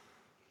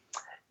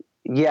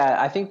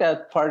 Yeah, I think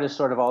that part is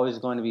sort of always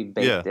going to be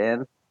baked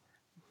in,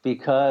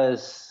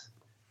 because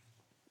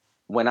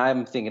when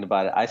I'm thinking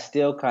about it, I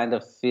still kind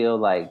of feel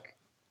like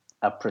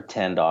a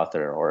pretend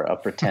author or a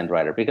pretend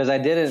writer, because I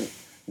didn't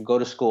go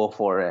to school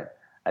for it.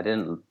 I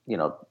didn't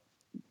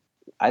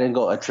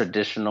go a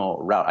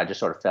traditional route. I just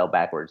sort of fell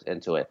backwards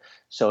into it.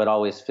 So it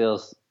always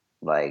feels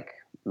like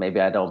maybe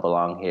I don't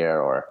belong here,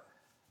 or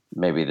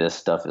maybe this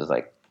stuff is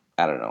like,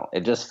 I don't know.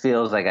 It just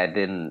feels like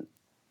I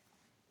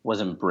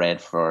wasn't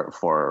bred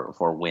for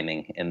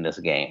winning in this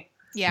game.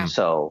 Yeah.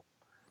 So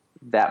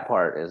that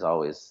part is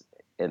always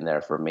in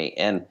there for me.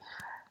 And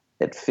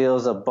it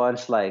feels a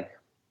bunch like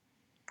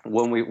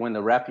when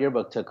the Rap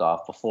Yearbook took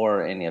off,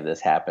 before any of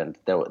this happened,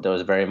 there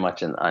was very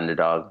much an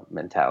underdog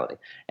mentality.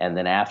 And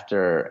then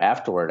after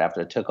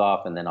it took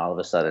off, and then all of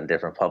a sudden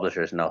different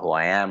publishers know who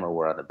I am, or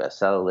we're on the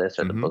bestseller list,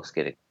 or the book's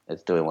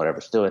it's doing whatever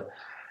it's doing,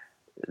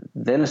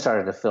 then it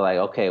started to feel like,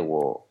 okay,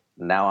 well,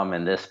 now I'm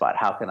in this spot.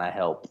 How can I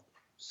help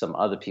some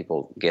other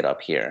people get up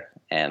here?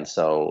 And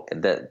so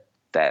that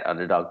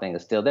underdog thing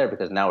is still there,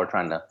 because now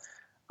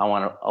I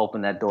want to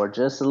open that door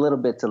just a little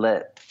bit to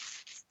let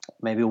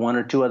maybe one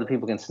or two other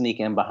people can sneak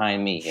in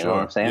behind me. You know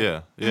what I'm saying?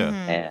 Yeah,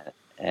 yeah.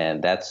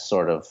 And that's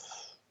sort of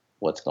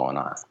what's going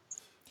on.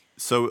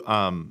 So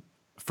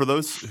for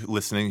those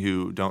listening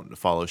who don't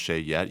follow Shea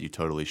yet, you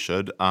totally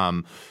should.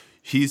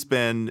 He's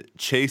been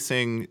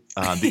chasing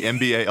the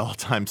NBA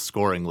all-time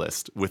scoring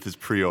list with his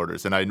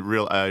pre-orders. And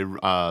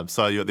I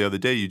saw you the other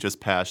day, you just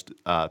passed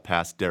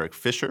Derek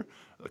Fisher.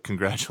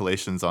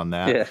 Congratulations on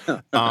that.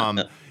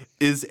 Yeah.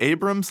 Is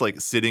Abrams like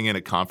sitting in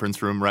a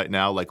conference room right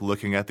now, like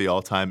looking at the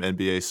all-time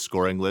NBA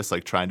scoring list,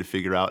 like trying to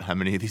figure out how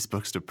many of these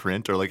books to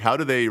print, or like how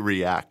do they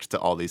react to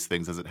all these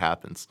things as it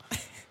happens?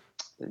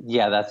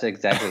 Yeah, that's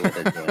exactly what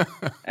they're doing.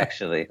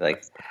 Actually,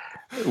 like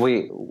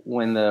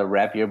when the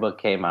Rap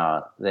Yearbook came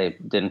out, they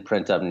didn't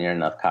print up near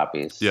enough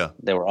copies. Yeah,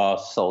 they were all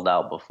sold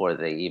out before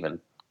they even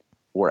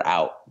were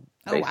out.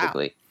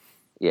 Basically,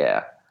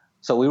 yeah.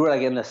 So we were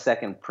like in the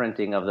second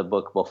printing of the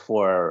book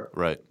before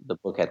the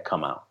book had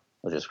come out,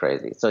 which is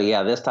crazy. So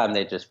yeah, this time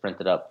they just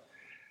printed up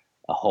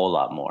a whole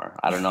lot more.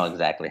 I don't know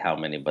exactly how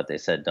many, but they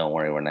said, "Don't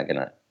worry, we're not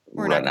gonna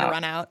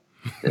run out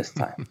this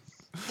time."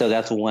 So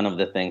that's one of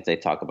the things they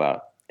talk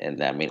about in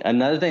that meeting.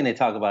 Another thing they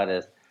talk about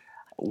is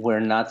we're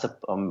not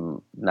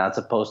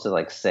supposed to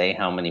like say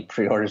how many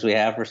pre-orders we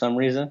have for some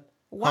reason.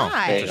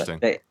 Why?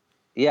 Interesting.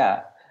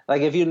 Yeah,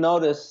 like if you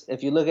notice,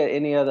 if you look at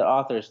any other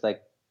authors,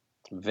 like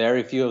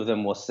very few of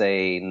them will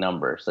say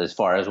numbers as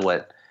far as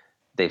what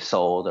they've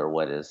sold or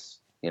what is,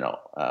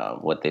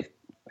 what they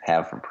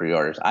have for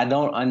pre-orders. I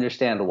don't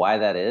understand why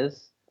that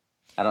is.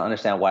 I don't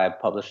understand why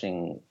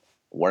publishing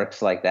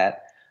works like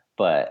that.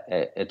 But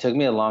it took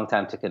me a long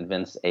time to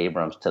convince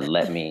Abrams to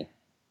let me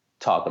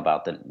talk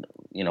about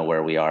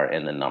where we are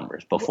in the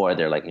numbers before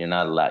they're like, you're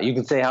not allowed. You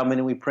can say how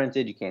many we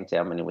printed. You can't say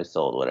how many we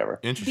sold, whatever.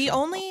 Interesting.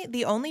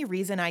 The only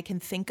reason I can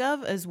think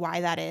of as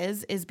why that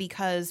is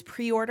because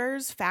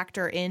pre-orders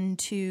factor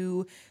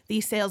into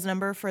the sales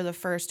number for the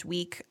first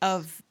week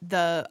of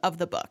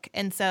the book.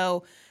 And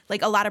so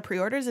like a lot of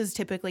pre-orders is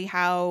typically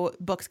how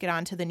books get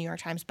onto the New York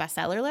Times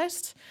bestseller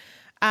list.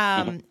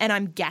 And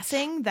I'm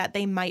guessing that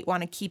they might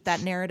want to keep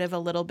that narrative a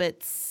little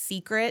bit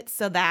secret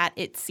so that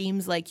it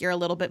seems like you're a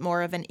little bit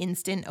more of an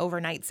instant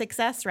overnight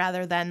success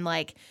rather than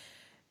like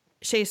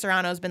Shea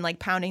Serrano's been like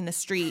pounding the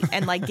street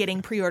and like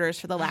getting pre-orders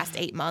for the last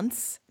 8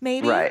 months,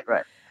 maybe. Right.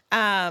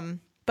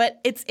 But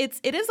it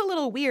is a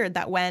little weird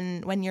that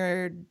when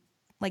you're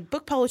like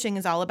book publishing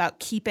is all about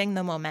keeping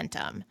the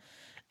momentum.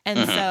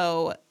 And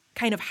so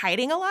kind of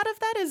hiding a lot of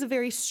that is a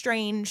very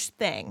strange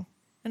thing.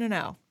 I don't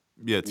know.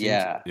 Yeah. It seems,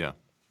 yeah.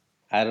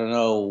 I don't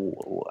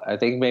know. I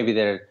think maybe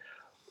they're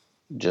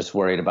just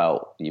worried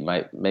about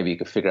maybe you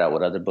could figure out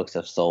what other books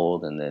have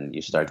sold, and then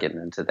you start getting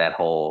into that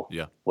whole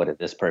what did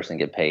this person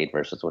get paid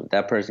versus what did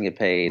that person get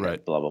paid, right.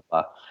 and blah blah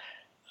blah.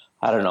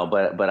 I don't know,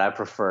 but I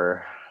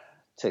prefer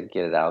to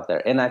get it out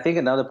there. And I think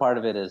another part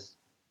of it is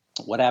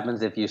what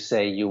happens if you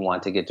say you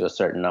want to get to a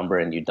certain number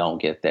and you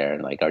don't get there,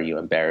 and like, are you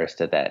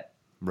embarrassed at that?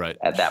 Right.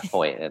 At that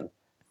point, and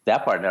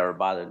that part never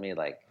bothered me.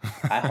 Like,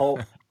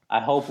 I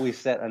hope we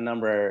set a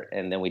number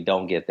and then we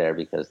don't get there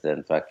because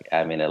then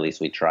at least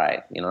we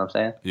tried. You know what I'm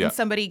saying? Yeah.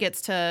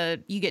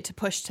 And you get to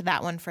push to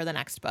that one for the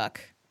next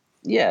book.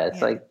 Yeah,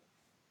 it's like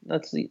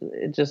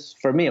it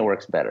just for me it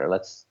works better.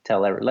 Let's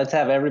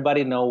have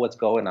everybody know what's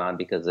going on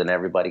because then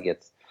everybody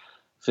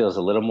feels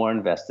a little more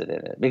invested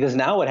in it. Because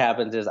now what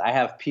happens is I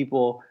have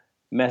people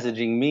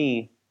messaging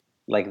me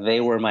like they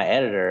were my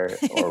editor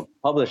or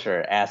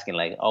publisher asking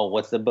like, oh,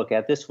 what's the book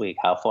at this week?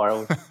 How far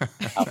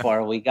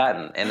have we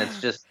gotten? And it's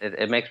just,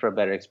 it makes for a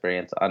better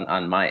experience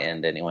on my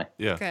end anyway.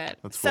 Yeah. Good.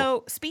 That's so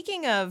cool.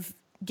 Speaking of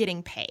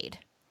getting paid,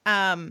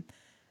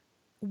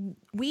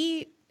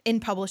 we in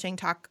publishing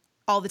talk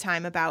all the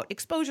time about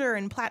exposure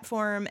and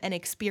platform and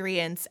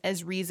experience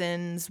as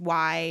reasons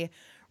why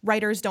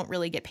writers don't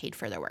really get paid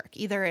for their work.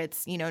 Either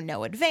it's,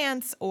 no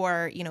advance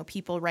or,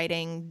 people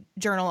writing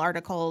journal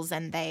articles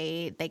and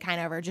they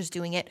kind of are just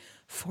doing it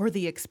for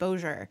the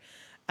exposure.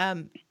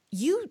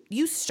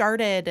 You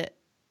started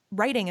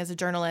writing as a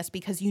journalist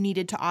because you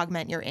needed to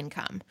augment your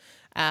income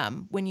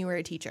when you were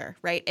a teacher,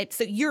 right?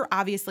 So you're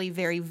obviously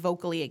very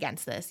vocally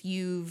against this.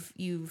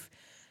 You've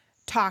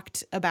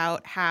talked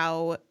about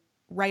how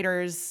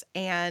writers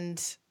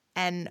and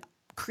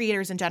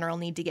creators in general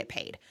need to get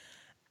paid.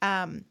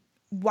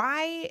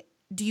 Why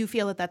do you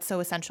feel that that's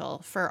so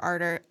essential for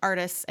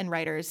artists and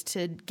writers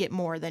to get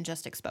more than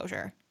just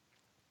exposure?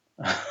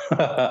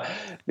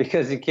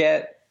 Because you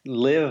can't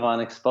live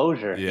on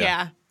exposure.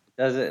 Yeah.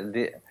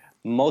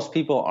 Most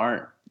people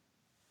aren't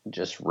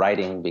just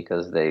writing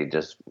because they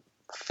just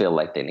feel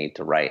like they need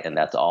to write, and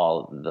that's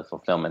all the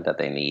fulfillment that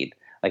they need.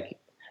 Like,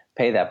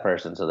 pay that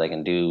person so they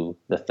can do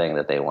the thing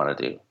that they want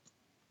to do.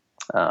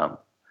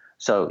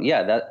 So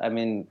yeah,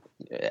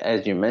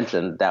 as you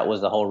mentioned, that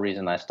was the whole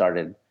reason I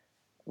started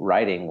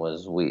writing.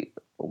 Was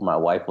my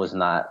wife was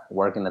not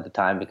working at the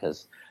time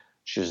because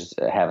she was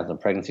having some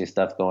pregnancy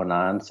stuff going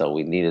on, so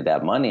we needed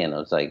that money, and it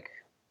was like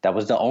that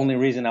was the only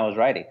reason I was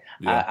writing.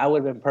 Yeah. I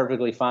would have been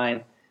perfectly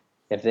fine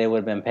if they would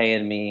have been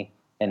paying me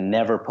and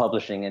never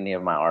publishing any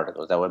of my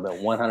articles. That would have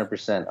been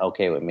 100%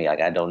 okay with me.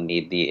 Like, I don't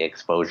need the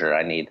exposure.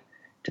 I need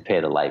to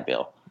pay the light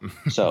bill.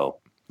 So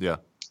yeah,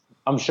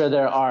 I'm sure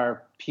there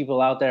are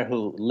people out there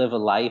who live a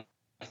life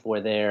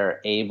where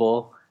they're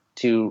able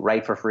to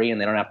write for free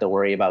and they don't have to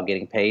worry about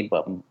getting paid.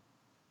 But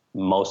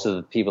most of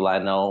the people I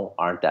know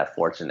aren't that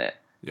fortunate.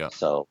 Yeah.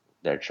 So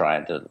they're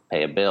trying to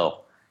pay a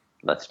bill.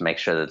 Let's make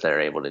sure that they're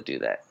able to do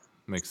that.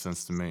 Makes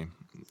sense to me.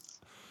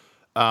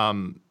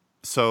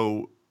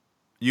 So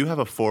you have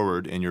a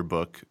foreword in your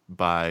book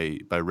by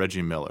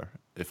Reggie Miller,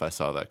 if I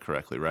saw that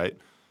correctly, right?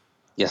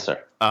 Yes,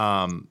 sir.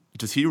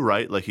 Does he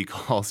write like he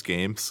calls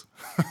games?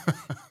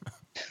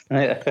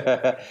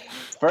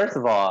 First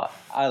of all,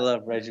 I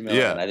love Reggie Miller,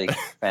 Yeah. and I think he's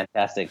a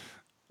fantastic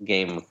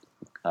game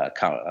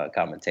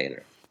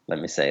commentator. Let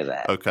me say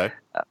that. Okay.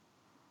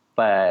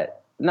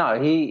 But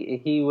no,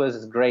 he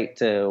was great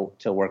to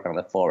work on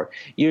the forward.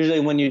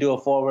 Usually when you do a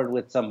forward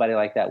with somebody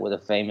like that, with a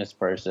famous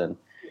person,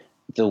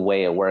 the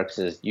way it works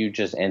is you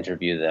just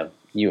interview them.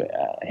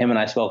 Him and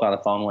I spoke on the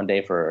phone one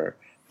day for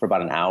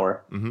about an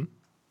hour. Mm-hmm.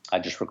 I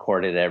just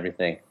recorded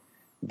everything,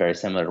 very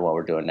similar to what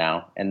we're doing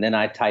now. And then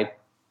I typed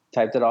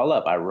it all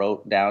up. I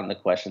wrote down the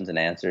questions and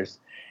answers,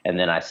 and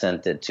then I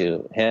sent it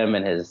to him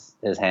and his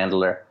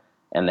handler,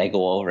 and they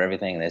go over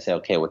everything and they say,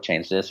 okay, we'll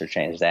change this or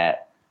change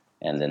that,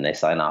 and then they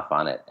sign off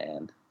on it.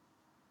 And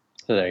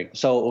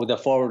so the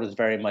forward was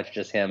very much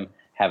just him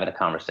having a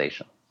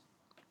conversation.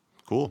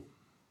 Cool.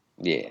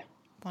 Yeah.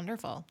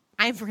 Wonderful.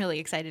 I'm really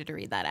excited to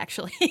read that,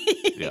 actually.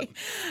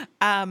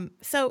 Yeah.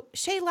 So,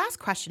 Shay, last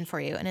question for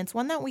you, and it's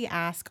one that we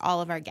ask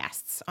all of our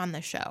guests on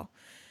the show.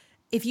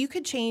 If you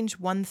could change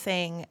one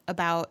thing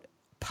about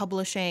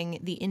publishing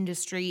the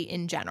industry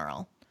in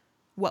general,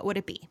 what would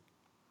it be?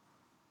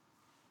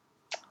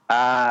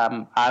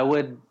 I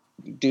would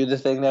do the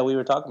thing that we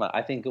were talking about.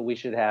 I think we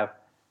should have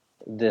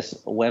this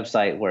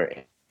website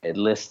where it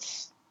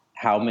lists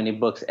how many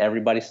books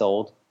everybody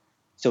sold,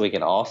 so we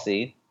can all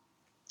see,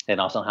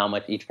 and also how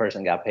much each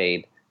person got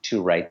paid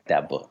to write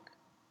that book.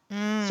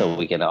 So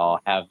we can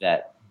all have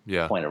that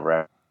point of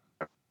reference.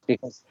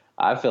 Because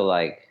I feel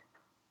like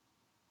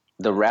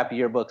the Rap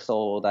Yearbook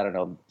sold, I don't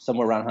know,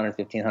 somewhere around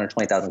 115,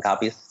 120,000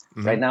 copies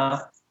right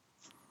now.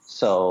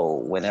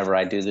 So whenever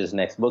I do this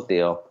next book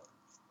deal,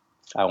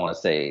 I want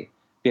to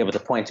be able to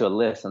point to a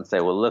list and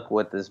say, well, look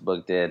what this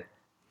book did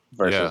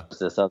versus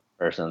this other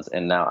person's,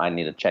 and now I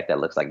need a check that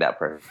looks like that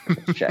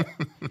person's check.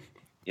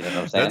 You know what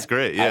I'm saying? That's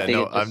great. Yeah,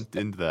 no, I'm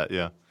into that.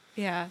 Yeah.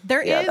 Yeah.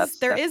 There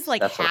is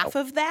like half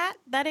of that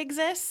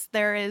exists.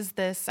 There is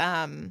this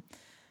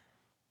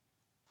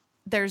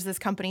there's this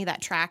company that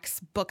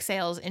tracks book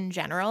sales in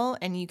general,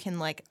 and you can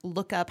like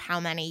look up how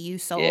many you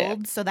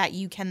sold so that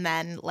you can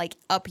then like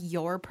up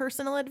your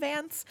personal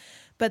advance.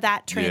 But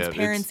that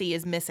transparency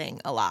is missing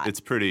a lot.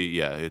 It's pretty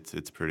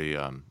it's pretty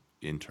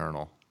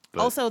internal.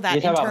 But also that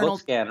you're talking internal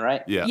about BookScan,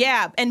 right? Yeah.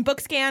 Yeah, and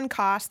BookScan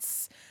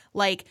costs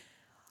like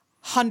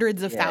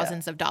hundreds of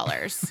thousands of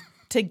dollars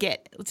to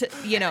get to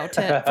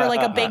for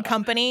like a big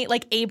company.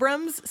 Like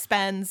Abrams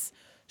spends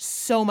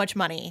so much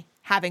money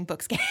having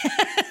BookScan.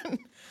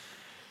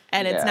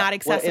 And it's not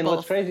accessible. And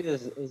what's crazy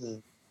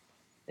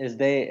is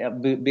they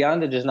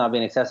beyond it just not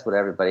being accessible to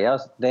everybody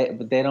else. They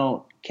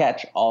don't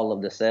catch all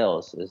of the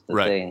sales. Is the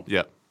thing.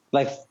 Yeah.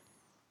 Like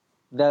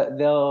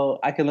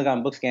I can look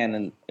on BookScan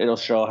and it'll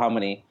show how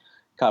many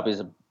copies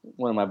of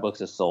one of my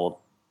books is sold.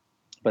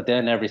 But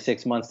then every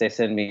 6 months they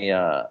send me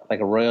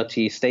like a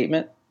royalty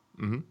statement,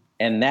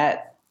 and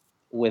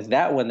with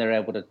that one they're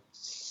able to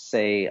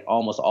say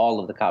almost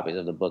all of the copies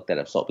of the book that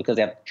have sold because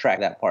they have to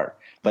track that part.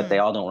 But they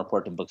all don't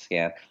report to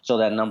BookScan, so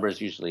that number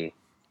is usually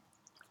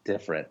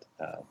different.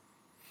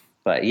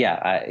 But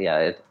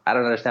I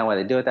don't understand why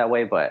they do it that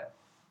way. But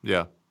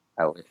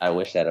I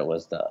wish that it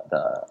was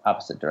the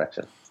opposite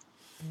direction.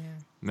 Yeah.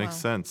 Makes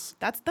sense.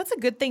 That's a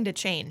good thing to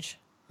change.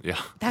 Yeah.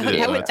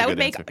 That would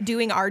make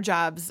doing our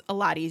jobs a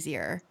lot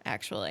easier,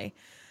 actually.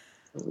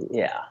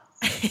 Yeah.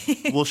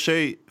 Well,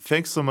 Shay,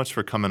 thanks so much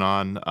for coming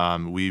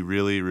on. We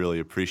really, really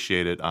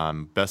appreciate it.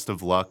 Best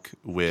of luck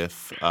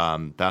with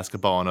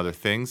basketball and other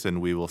things, and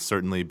we will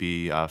certainly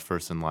be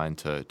first in line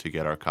to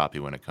get our copy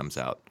when it comes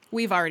out.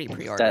 We've already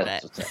pre-ordered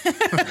it.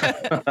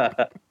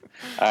 All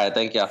right,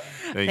 thank you.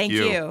 Thank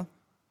you. All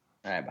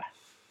right, bye.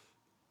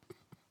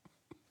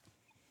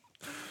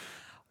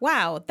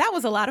 Wow, that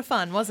was a lot of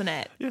fun, wasn't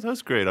it? Yeah, that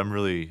was great. I'm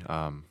really,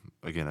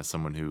 again, as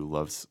someone who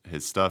loves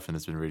his stuff and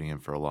has been reading him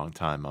for a long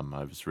time,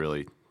 I was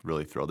really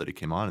thrilled that he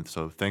came on. And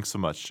so thanks so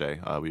much, Shay.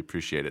 We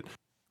appreciate it.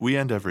 We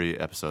end every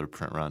episode of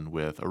Print Run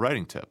with a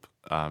writing tip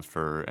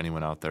for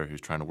anyone out there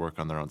who's trying to work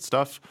on their own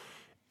stuff.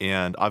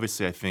 And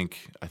obviously, I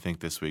think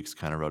this week's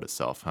kind of wrote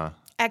itself, huh?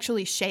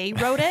 Actually, Shay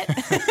wrote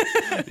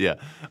it. Yeah.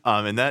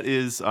 And that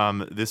is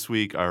this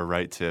week, our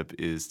write tip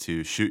is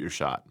to shoot your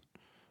shot.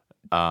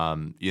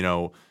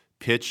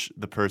 Pitch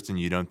the person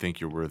you don't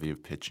think you're worthy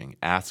of pitching.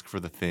 Ask for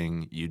the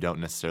thing you don't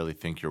necessarily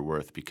think you're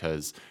worth,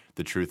 because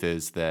the truth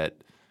is that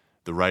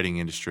the writing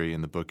industry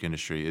and the book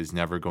industry is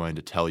never going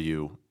to tell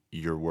you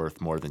you're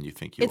worth more than you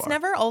think you are. It's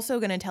never also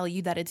going to tell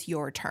you that it's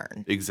your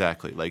turn.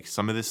 Exactly. Like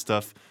some of this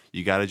stuff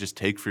you got to just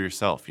take for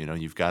yourself.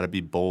 You've got to be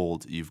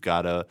bold. You've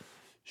got to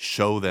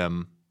show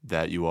them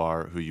that you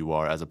are who you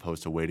are, as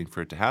opposed to waiting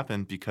for it to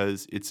happen,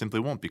 because it simply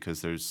won't,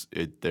 because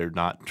they're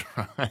not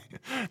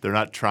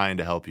trying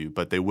to help you,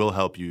 but they will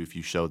help you if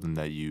you show them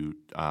that you're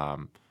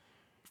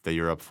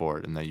up for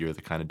it and that you're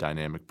the kind of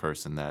dynamic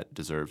person that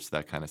deserves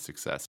that kind of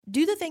success.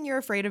 Do the thing you're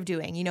afraid of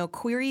doing.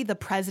 Query the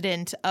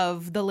president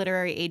of the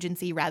literary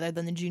agency rather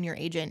than the junior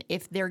agent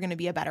if they're going to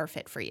be a better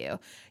fit for you.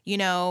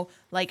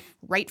 Like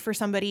write for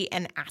somebody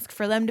and ask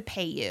for them to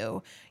pay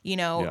you.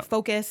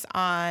 Focus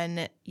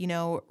on,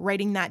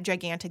 writing that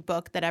gigantic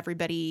book that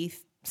everybody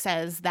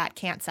says that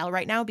can't sell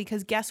right now,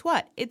 because guess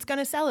what? It's going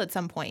to sell at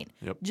some point.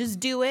 Yep.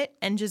 Just do it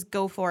and just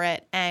go for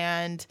it.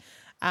 And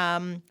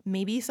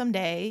maybe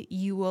someday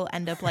you will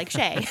end up like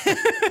Shay.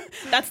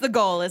 That's the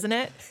goal, isn't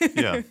it?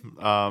 Yeah.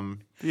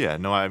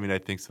 No, I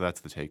think so.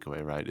 That's the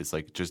takeaway, right? It's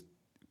like, just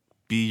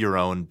be your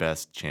own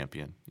best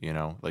champion,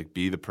 like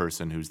be the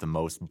person who's the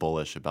most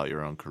bullish about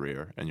your own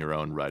career and your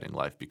own writing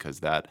life, because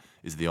that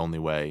is the only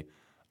way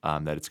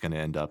that it's going to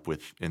end up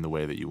in the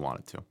way that you want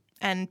it to.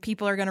 And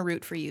people are going to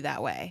root for you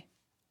that way.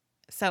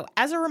 So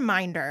as a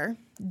reminder,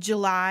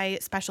 July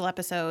special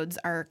episodes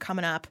are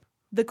coming up.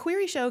 The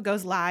Query Show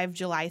goes live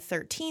July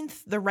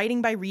 13th. The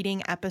Writing by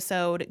Reading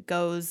episode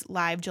goes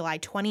live July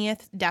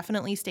 20th.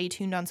 Definitely stay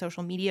tuned on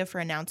social media for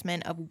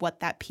announcement of what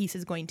that piece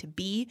is going to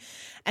be.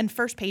 And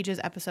First Pages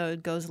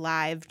episode goes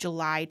live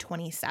July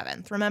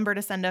 27th. Remember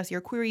to send us your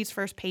queries,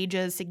 first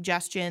pages,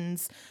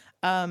 suggestions,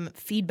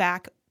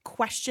 feedback,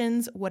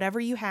 questions,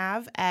 whatever you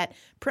have at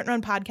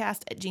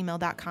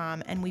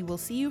printrunpodcast@gmail.com. And we will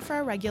see you for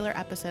a regular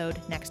episode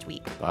next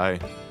week. Bye.